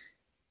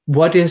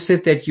 what is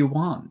it that you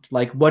want?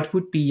 Like, what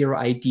would be your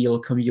ideal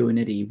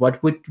community?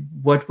 What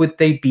would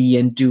they be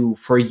and do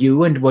for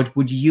you? And what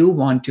would you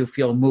want to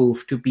feel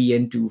moved to be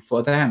and do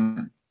for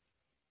them?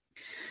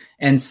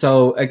 And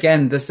so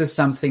again, this is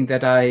something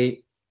that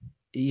I've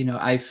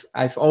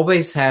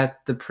always had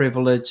the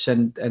privilege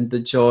and the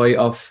joy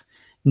of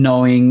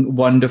knowing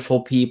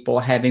wonderful people,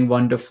 having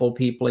wonderful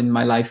people in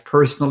my life.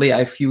 Personally,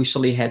 I've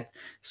usually had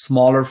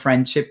smaller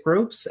friendship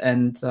groups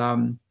and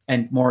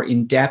more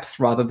in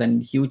depth rather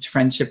than huge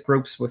friendship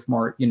groups with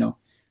more,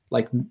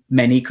 like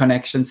many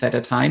connections at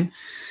a time.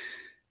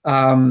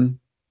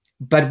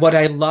 But what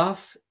I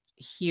love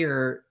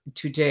here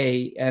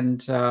today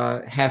and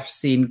have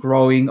seen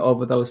growing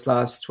over those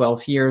last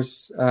 12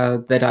 years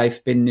that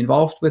I've been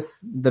involved with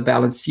the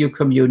Balanced View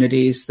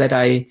communities, that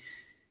I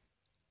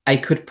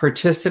could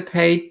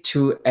participate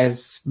to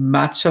as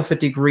much of a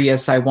degree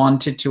as I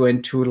wanted to,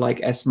 and to like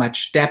as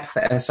much depth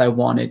as I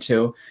wanted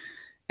to.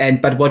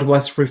 But what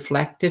was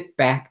reflected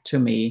back to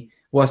me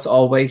was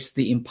always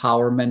the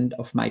empowerment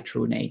of my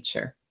true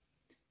nature.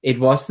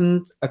 It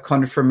wasn't a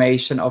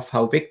confirmation of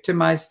how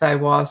victimized I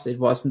was. It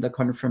wasn't a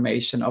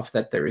confirmation of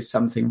that there is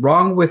something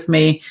wrong with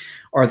me,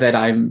 or that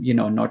I'm,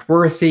 not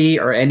worthy,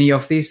 or any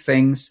of these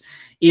things,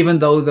 even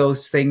though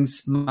those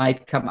things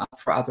might come up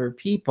for other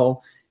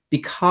people,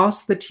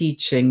 because the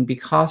teaching,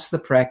 because the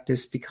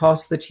practice,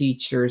 because the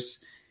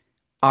teachers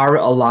are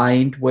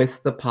aligned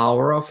with the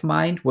power of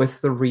mind,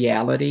 with the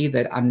reality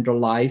that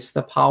underlies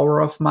the power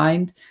of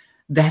mind.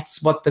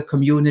 That's what the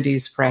community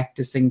is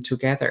practicing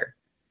together,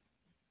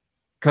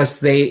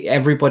 because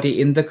everybody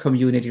in the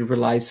community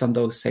relies on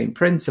those same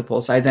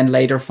principles. I then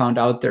later found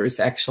out there is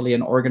actually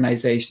an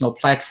organizational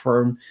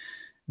platform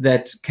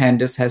that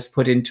Candice has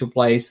put into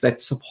place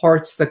that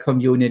supports the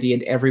community,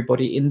 and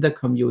everybody in the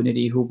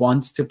community who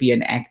wants to be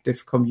an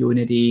active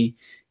community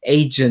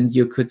agent,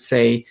 you could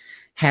say,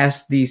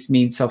 has these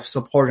means of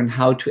support and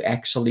how to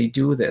actually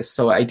do this.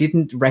 So I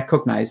didn't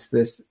recognize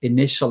this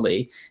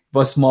initially. It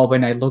was more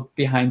when I looked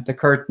behind the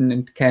curtain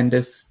and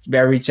Candice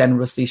very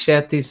generously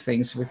shared these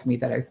things with me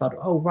that I thought,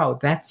 oh, wow,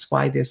 that's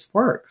why this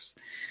works.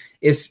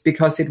 Is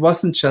because it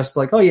wasn't just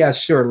like, oh, yeah,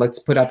 sure, let's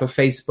put up a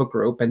Facebook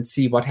group and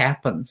see what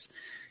happens.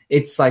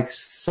 It's like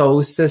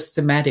so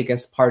systematic.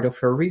 As part of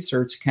her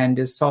research,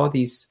 Candice saw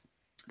these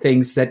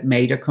things that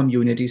made a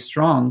community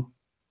strong.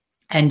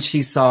 And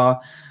she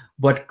saw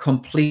what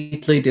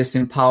completely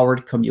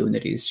disempowered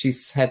communities.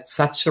 She's had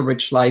such a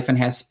rich life and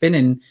has been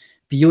in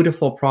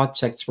beautiful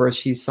projects where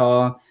she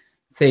saw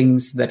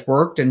things that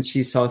worked and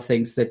she saw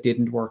things that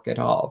didn't work at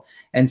all.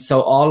 And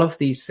so all of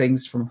these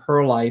things from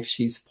her life,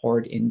 she's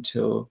poured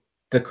into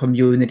the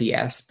community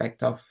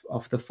aspect of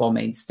the four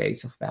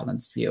mainstays of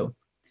Balanced View.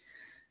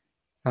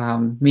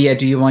 Mia,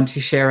 do you want to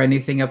share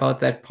anything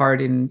about that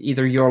part in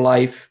either your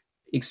life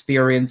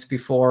experience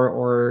before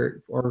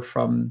or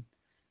from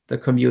the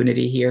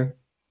community here?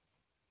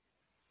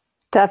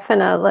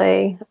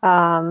 Definitely.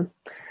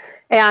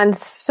 And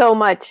so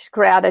much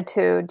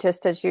gratitude,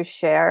 just as you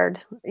shared,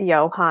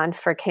 Jochen,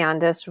 for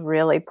Candice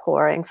really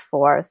pouring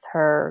forth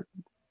her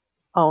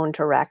own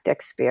direct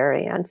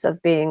experience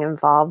of being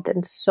involved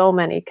in so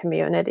many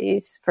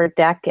communities for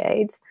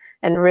decades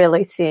and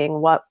really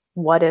seeing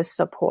what is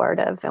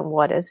supportive and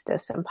what is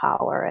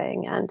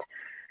disempowering,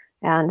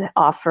 and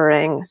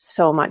offering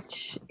so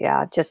much,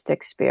 just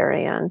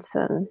experience.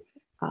 And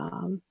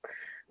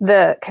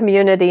the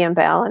community and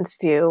balance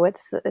view,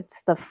 it's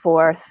the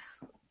fourth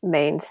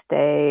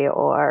mainstay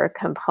or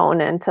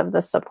component of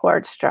the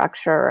support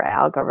structure or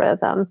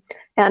algorithm.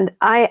 And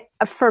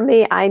for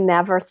me, I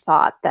never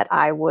thought that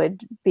I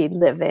would be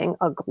living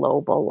a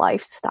global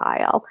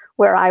lifestyle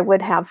where I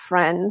would have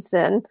friends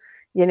in,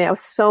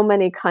 so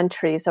many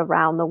countries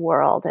around the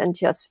world and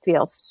just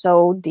feel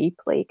so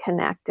deeply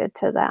connected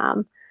to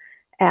them.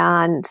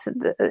 And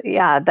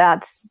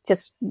that's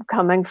just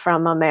coming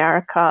from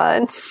America.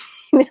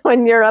 And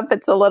in Europe,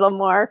 it's a little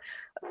more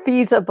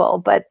feasible,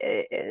 but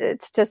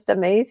it's just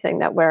amazing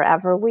that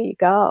wherever we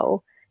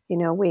go,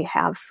 we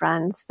have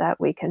friends that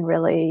we can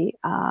really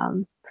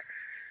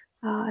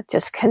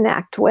just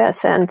connect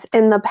with. And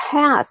in the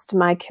past,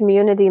 my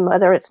community,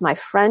 whether it's my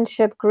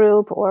friendship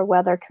group or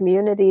whether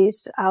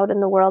communities out in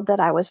the world that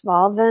I was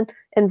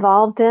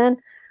involved in,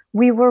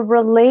 we were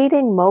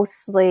relating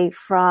mostly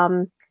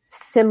from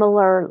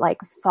similar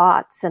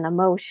thoughts and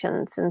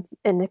emotions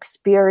and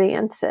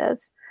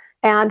experiences.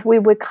 And we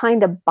would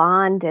kind of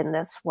bond in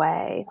this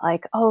way,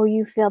 oh,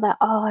 you feel that?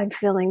 Oh, I'm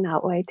feeling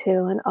that way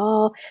too. And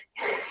oh,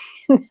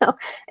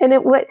 and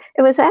it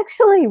was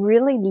actually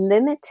really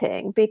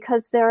limiting,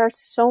 because there are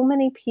so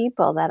many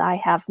people that I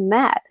have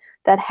met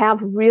that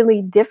have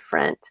really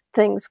different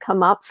things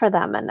come up for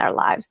them in their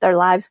lives. Their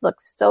lives look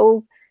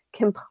so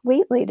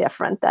completely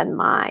different than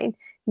mine.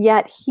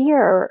 Yet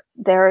here,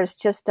 there is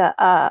just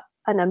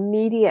an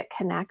immediate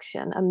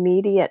connection,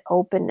 immediate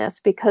openness,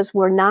 because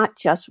we're not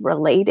just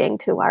relating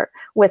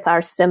with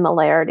our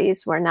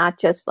similarities. We're not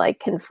just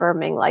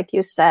confirming, like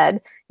you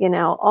said,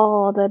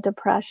 oh, the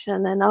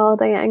depression and oh,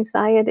 the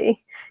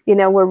anxiety.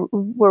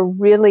 We're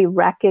really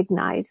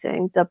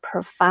recognizing the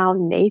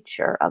profound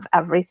nature of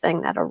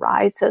everything that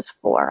arises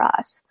for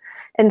us.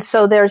 And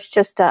so there's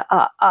just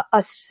a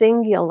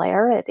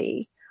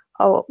singularity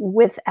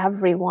with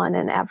everyone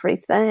and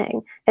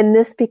everything. And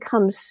this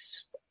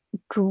becomes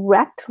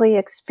directly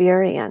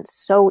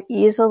experienced, so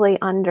easily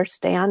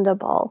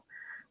understandable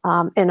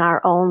in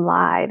our own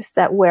lives,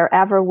 that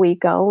wherever we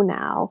go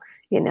now,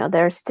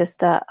 there's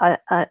just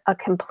a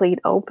complete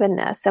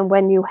openness. And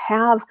when you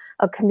have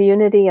a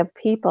community of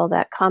people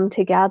that come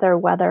together,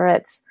 whether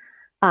it's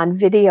on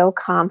video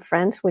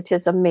conference, which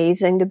is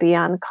amazing to be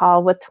on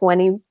call with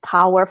 20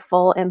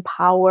 powerful,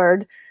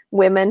 empowered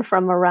women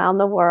from around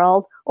the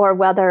world, or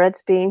whether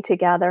it's being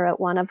together at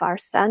one of our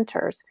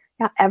centers,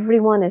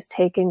 everyone is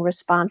taking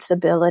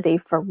responsibility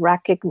for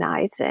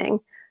recognizing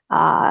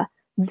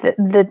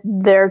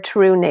their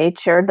true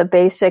nature, the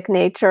basic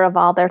nature of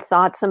all their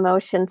thoughts,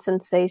 emotions,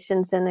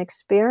 sensations, and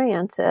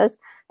experiences.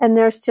 And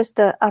there's just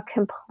a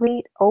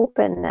complete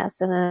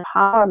openness and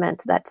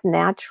empowerment that's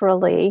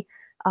naturally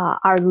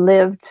our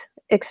lived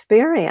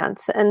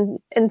experience.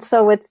 And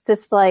so it's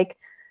just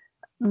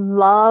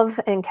love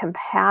and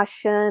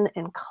compassion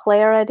and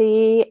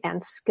clarity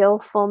and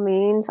skillful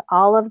means,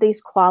 all of these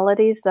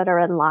qualities that are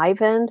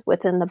enlivened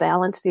within the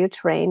Balanced View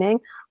training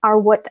are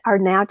what are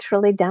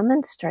naturally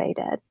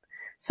demonstrated.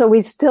 So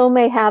we still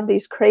may have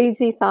these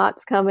crazy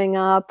thoughts coming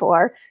up,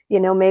 or,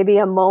 maybe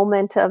a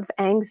moment of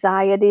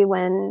anxiety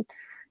when,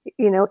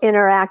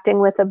 interacting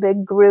with a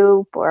big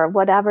group or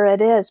whatever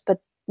it is. But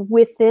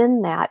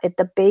within that, at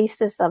the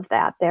basis of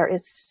that, there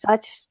is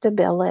such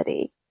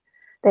stability.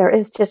 There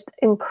is just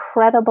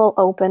incredible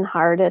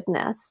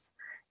open-heartedness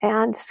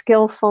and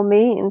skillful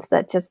means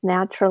that just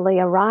naturally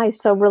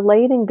arise. So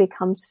relating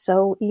becomes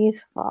so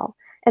easeful.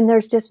 And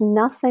there's just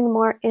nothing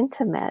more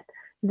intimate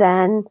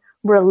than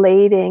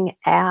relating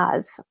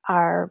as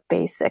our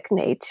basic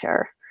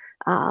nature,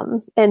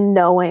 and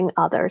knowing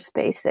others'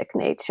 basic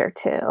nature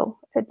too.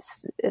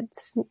 It's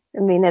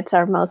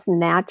our most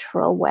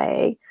natural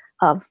way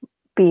of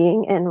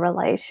being in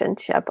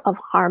relationship, of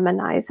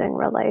harmonizing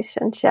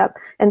relationship.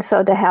 And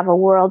so to have a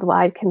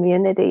worldwide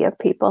community of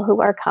people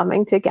who are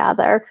coming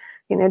together,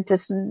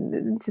 just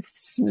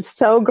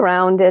so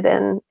grounded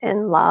in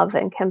love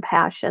and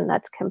compassion,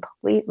 that's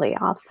completely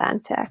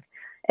authentic.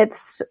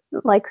 It's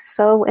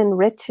so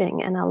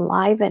enriching and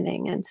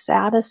enlivening and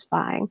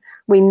satisfying.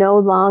 We no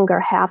longer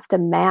have to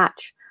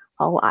match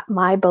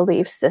my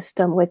belief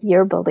system with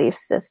your belief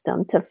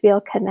system to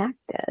feel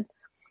connected,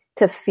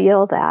 to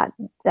feel that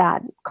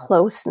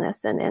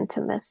closeness and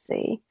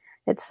intimacy.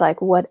 It's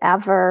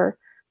whatever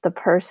the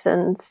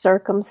person's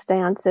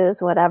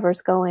circumstances,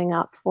 whatever's coming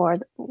up for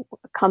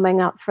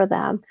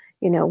them,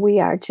 we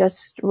are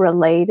just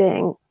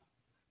relating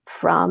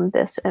from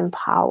this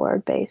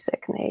empowered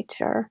basic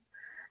nature.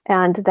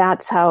 And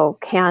that's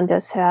what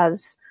Candice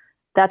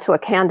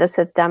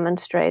has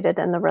demonstrated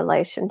in the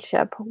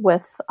relationship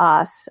with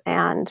us.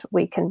 And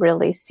we can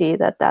really see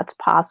that that's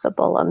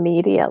possible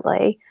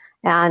immediately.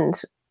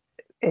 And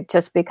it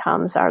just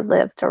becomes our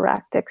lived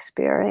direct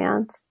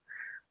experience.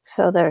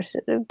 So there's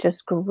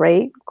just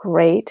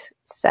great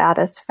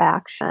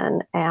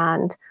satisfaction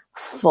and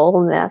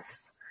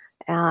fullness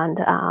and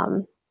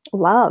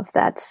love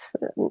that's,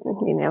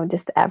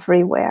 just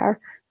everywhere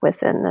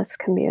within this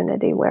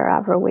community,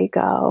 wherever we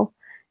go.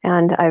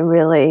 And I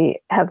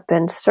really have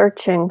been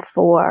searching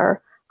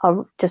for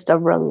just a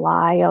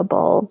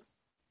reliable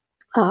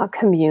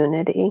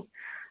community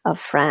of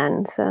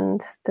friends,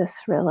 and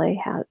this really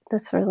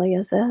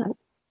is it.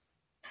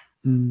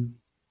 Mm.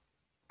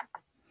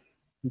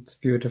 It's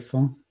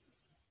beautiful.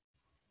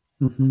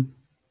 Mm-hmm.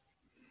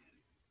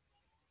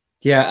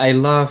 Yeah, I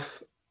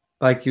love,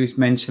 like you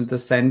mentioned, the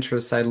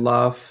centers. I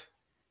love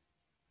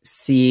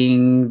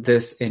seeing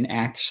this in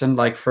action.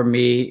 Like for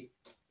me,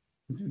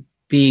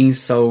 being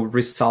so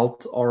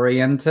result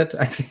oriented,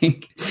 I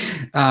think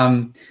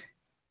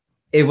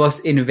it was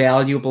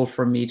invaluable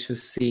for me to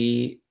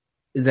see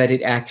that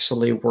it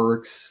actually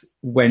works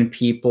when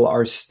people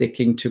are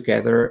sticking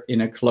together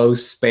in a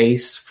closed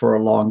space for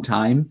a long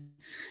time.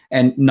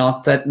 And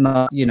not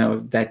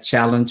that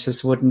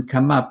challenges wouldn't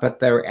come up, but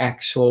there are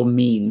actual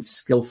means,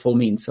 skillful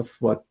means of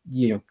what,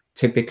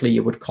 typically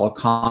you would call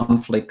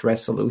conflict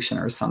resolution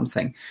or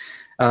something.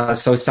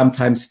 So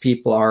sometimes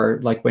people are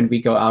like, when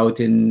we go out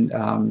in,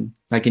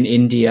 like in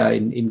India,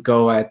 in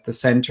Goa at the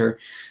center,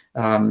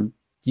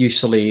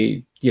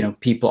 usually,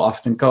 people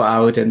often go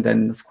out and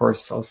then, of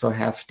course, also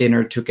have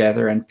dinner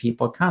together, and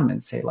people come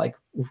and say, like,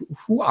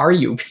 who are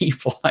you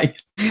people?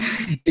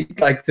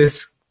 like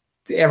this,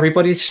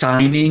 everybody's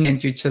shining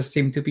and you just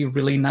seem to be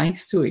really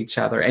nice to each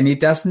other. And it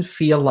doesn't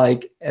feel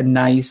like a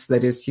nice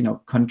that is,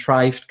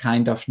 contrived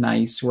kind of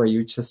nice where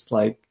you just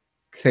like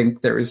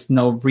think there is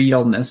no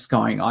realness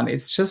going on.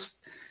 It's just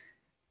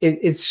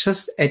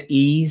at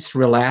ease,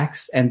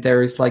 relaxed, and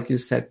there is, like you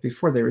said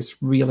before, there is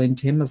real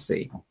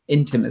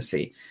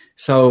intimacy.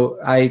 So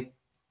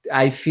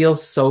I feel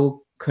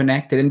so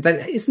connected, and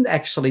that isn't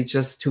actually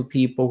just to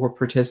people who are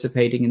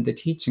participating in the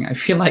teaching. I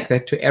feel like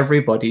that to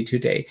everybody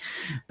today,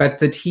 but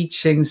the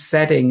teaching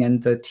setting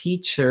and the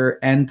teacher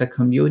and the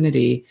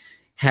community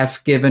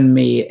have given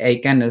me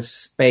again a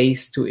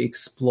space to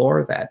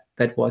explore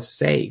that was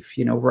safe,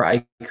 where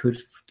I could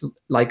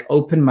like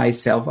open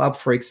myself up,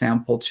 for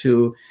example,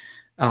 to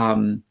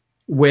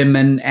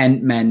women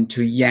and men,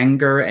 to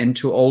younger and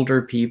to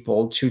older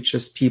people, to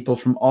just people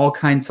from all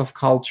kinds of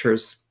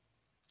cultures,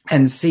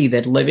 and see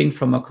that living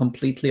from a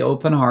completely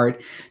open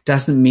heart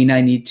doesn't mean I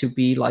need to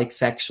be like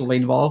sexually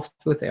involved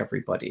with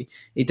everybody.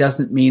 It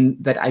doesn't mean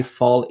that I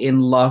fall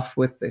in love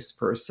with this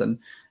person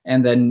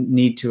and then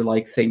need to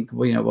like think,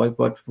 well,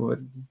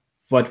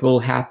 what will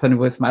happen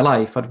with my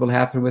life? What will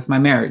happen with my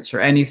marriage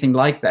or anything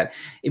like that?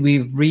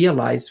 We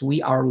realize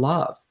we are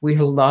love. We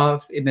are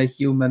love in a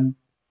human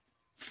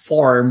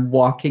form,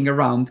 walking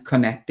around,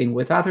 connecting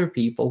with other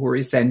people who are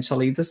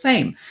essentially the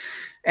same.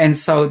 And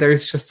so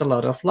there's just a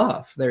lot of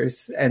love.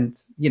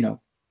 That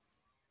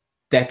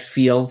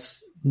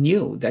feels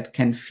new, that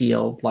can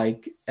feel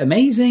like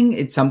amazing.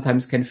 It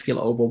sometimes can feel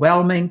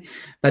overwhelming.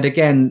 But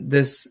again,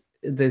 this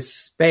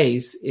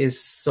space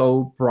is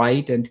so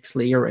bright and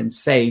clear and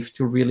safe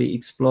to really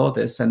explore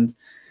this. And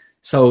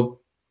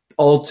so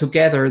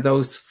altogether,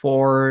 those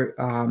four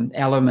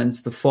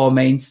elements, the four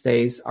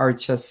mainstays, are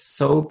just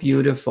so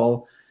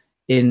beautiful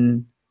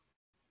in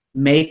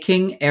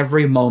making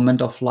every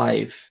moment of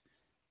life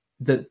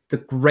the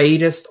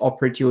greatest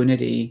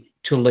opportunity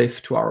to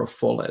live to our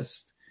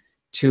fullest.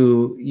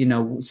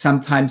 To,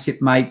 sometimes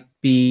it might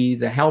be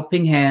the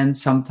helping hand,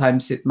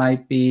 sometimes it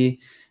might be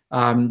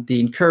the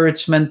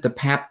encouragement, the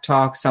pep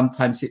talk,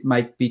 sometimes it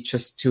might be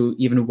just to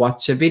even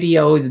watch a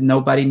video.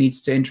 Nobody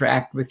needs to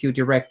interact with you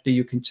directly.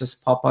 You can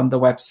just pop on the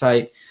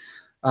website,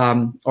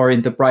 or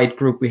in the Bright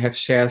group, we have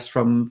shares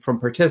from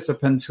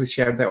participants who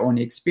share their own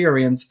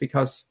experience,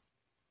 because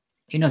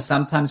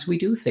sometimes we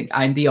do think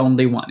I'm the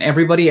only one.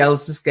 Everybody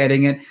else is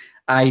getting it.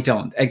 I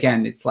don't.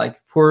 Again, it's like,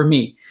 poor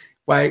me.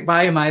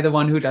 Why am I the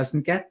one who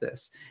doesn't get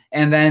this?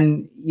 And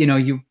then,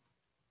 you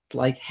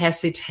like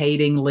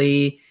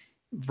hesitatingly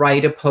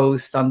write a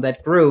post on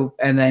that group,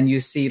 and then you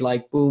see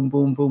like boom,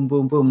 boom, boom,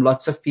 boom, boom,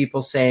 lots of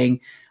people saying,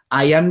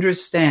 I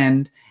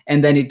understand.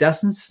 And then it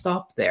doesn't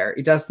stop there.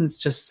 It doesn't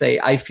just say,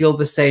 I feel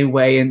the same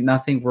way and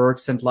nothing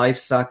works and life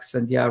sucks.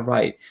 And yeah,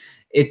 right.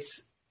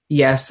 It's,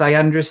 yes, I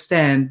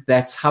understand.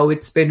 That's how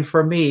it's been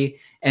for me.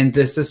 And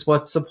this is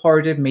what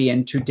supported me.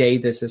 And today,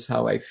 this is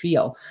how I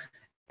feel.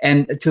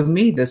 And to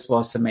me, this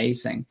was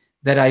amazing,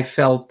 that I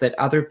felt that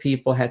other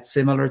people had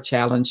similar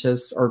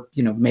challenges, or,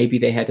 maybe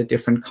they had a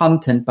different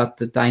content, but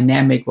the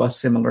dynamic was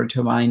similar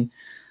to mine,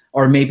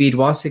 or maybe it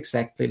was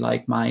exactly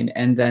like mine.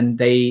 And then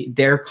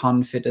their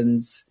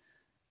confidence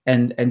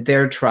and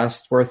their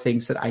trust were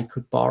things that I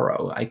could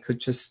borrow. I could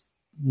just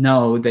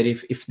know that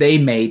if they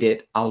made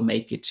it, I'll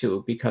make it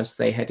too, because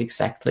they had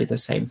exactly the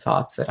same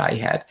thoughts that I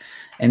had,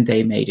 and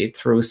they made it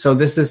through. So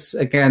this is,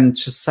 again,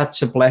 just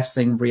such a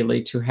blessing,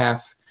 really, to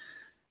have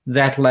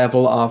that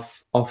level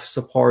of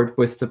support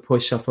with the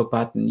push of a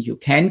button. You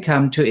can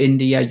come to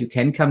India, you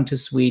can come to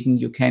Sweden,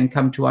 you can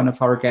come to one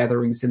of our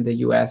gatherings in the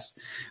US,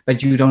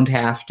 but you don't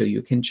have to.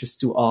 You can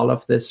just do all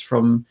of this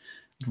from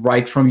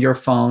right from your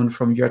phone,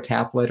 from your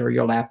tablet or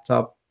your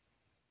laptop,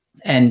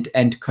 and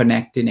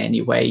connect in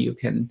any way. You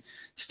can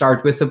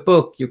start with a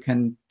book, you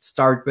can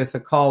start with a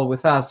call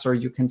with us, or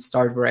you can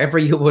start wherever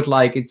you would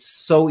like. It's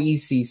so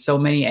easy, so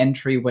many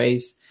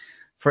entryways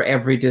for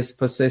every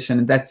disposition.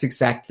 And that's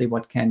exactly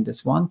what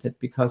Candice wanted,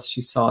 because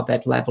she saw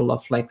that level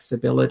of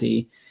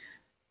flexibility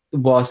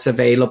was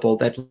available,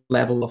 that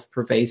level of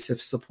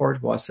pervasive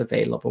support was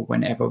available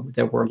whenever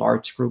there were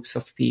large groups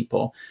of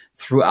people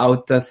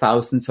throughout the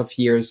thousands of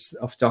years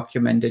of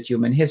documented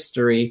human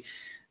history,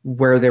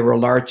 where there were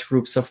large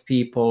groups of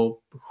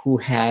people who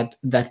had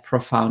that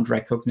profound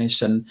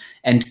recognition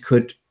and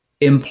could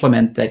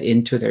implement that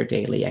into their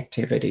daily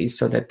activities,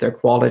 so that their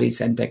qualities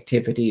and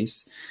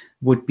activities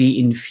would be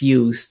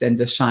infused in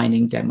the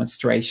shining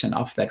demonstration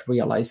of that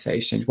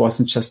realization. It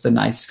wasn't just a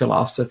nice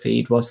philosophy,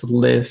 it was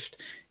lived,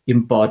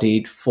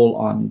 embodied,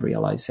 full-on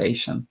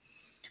realization.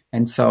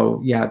 And so,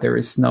 yeah, there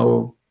is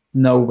no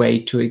way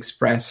to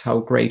express how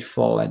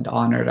grateful and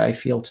honored I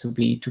feel to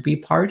be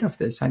part of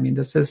this. I mean,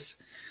 this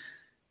is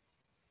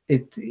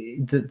it.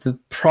 The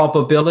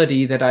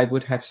probability that I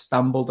would have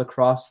stumbled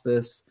across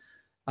this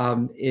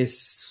is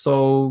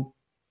so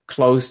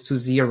close to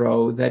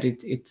zero that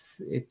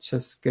it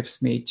just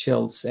gives me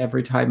chills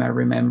every time I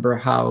remember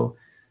how,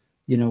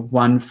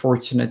 one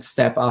fortunate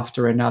step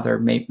after another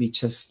made me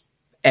just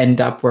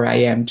end up where I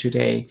am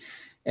today.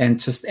 And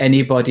just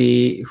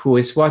anybody who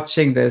is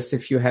watching this,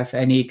 if you have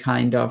any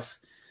kind of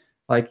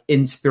like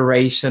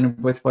inspiration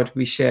with what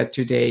we shared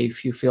today,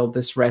 if you feel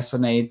this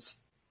resonates,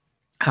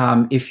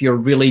 if you're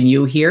really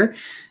new here,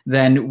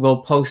 then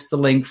we'll post the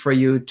link for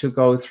you to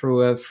go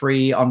through a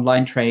free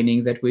online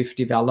training that we've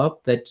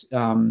developed that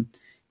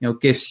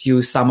gives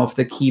you some of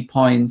the key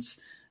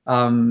points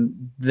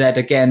that,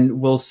 again,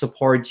 will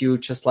support you,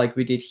 just like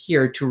we did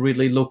here, to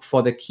really look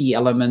for the key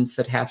elements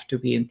that have to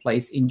be in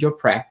place in your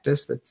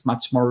practice. That's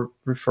much more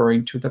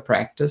referring to the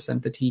practice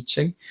and the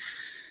teaching.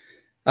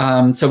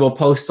 So we'll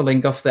post a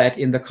link of that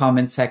in the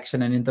comment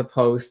section and in the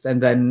post.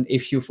 And then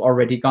if you've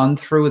already gone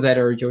through that,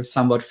 or you're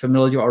somewhat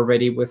familiar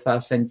already with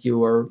us, and you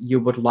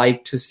would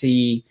like to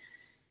see,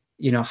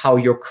 how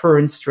your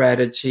current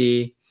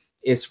strategy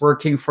is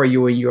working for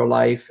you in your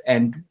life,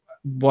 and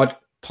what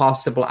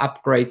possible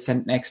upgrades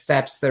and next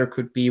steps there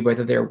could be,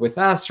 whether they're with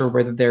us or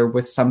whether they're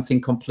with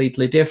something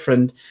completely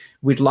different,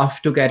 we'd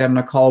love to get on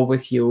a call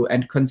with you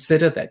and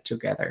consider that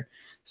together.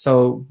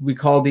 So we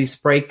call these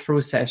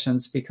breakthrough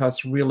sessions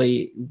because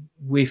really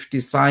we've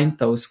designed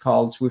those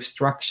calls, we've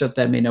structured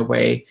them in a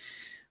way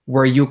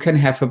where you can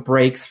have a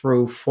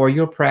breakthrough for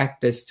your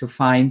practice to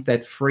find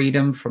that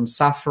freedom from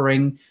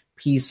suffering,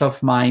 peace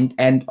of mind,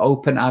 and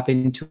open up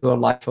into a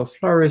life of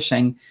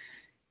flourishing.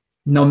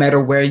 No matter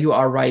where you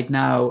are right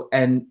now,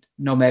 and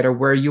no matter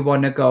where you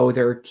want to go,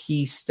 there are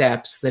key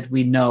steps that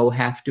we know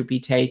have to be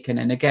taken.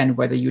 And again,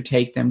 whether you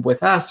take them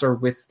with us or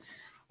with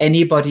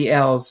anybody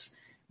else,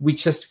 we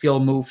just feel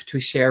moved to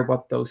share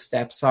what those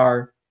steps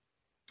are.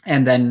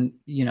 And then,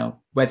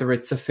 whether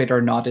it's a fit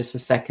or not is a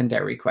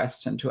secondary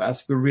question to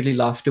us. We really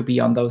love to be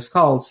on those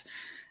calls.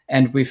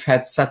 And we've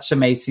had such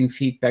amazing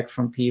feedback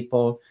from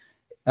people,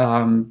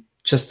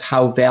 just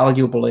how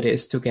valuable it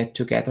is to get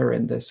together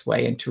in this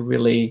way and to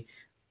really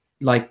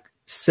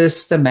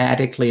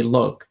systematically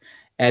look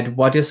at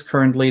what is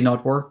currently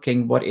not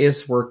working, what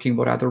is working,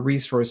 what other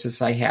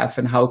resources I have,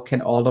 and how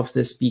can all of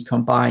this be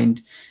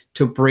combined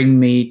to bring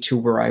me to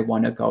where I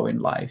want to go in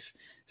life,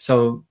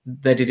 so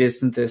that it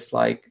isn't this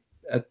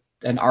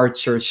an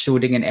archer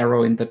shooting an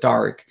arrow in the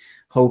dark,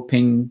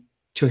 hoping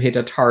to hit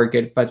a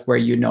target, but where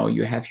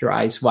you have your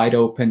eyes wide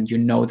open,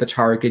 the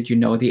target,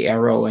 the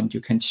arrow, and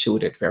you can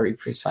shoot it very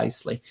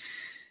precisely.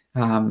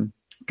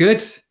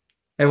 Good.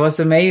 It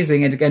was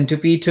amazing. And again, to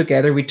be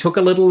together, we took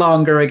a little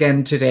longer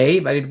again today,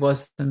 but it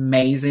was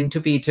amazing to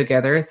be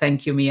together.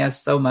 Thank you, Mia,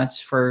 so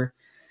much for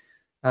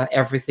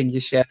everything you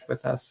shared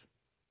with us.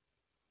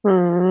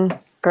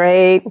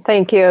 Great.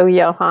 Thank you,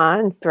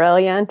 Jochen.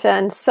 Brilliant.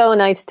 And so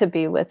nice to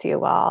be with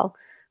you all.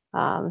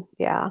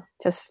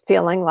 Just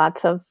feeling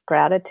lots of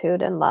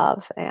gratitude and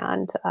love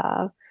and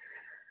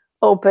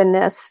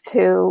openness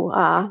to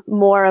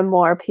more and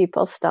more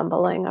people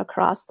stumbling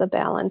across the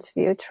Balanced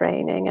View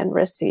training and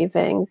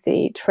receiving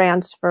the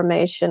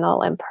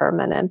transformational and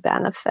permanent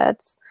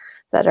benefits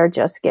that are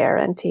just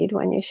guaranteed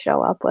when you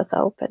show up with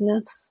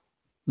openness.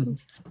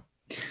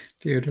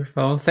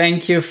 Beautiful.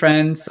 Thank you,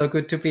 friends. So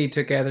good to be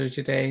together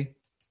today.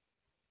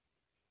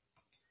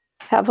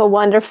 Have a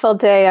wonderful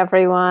day,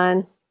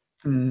 everyone.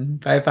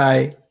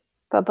 Bye-bye.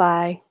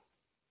 Bye-bye.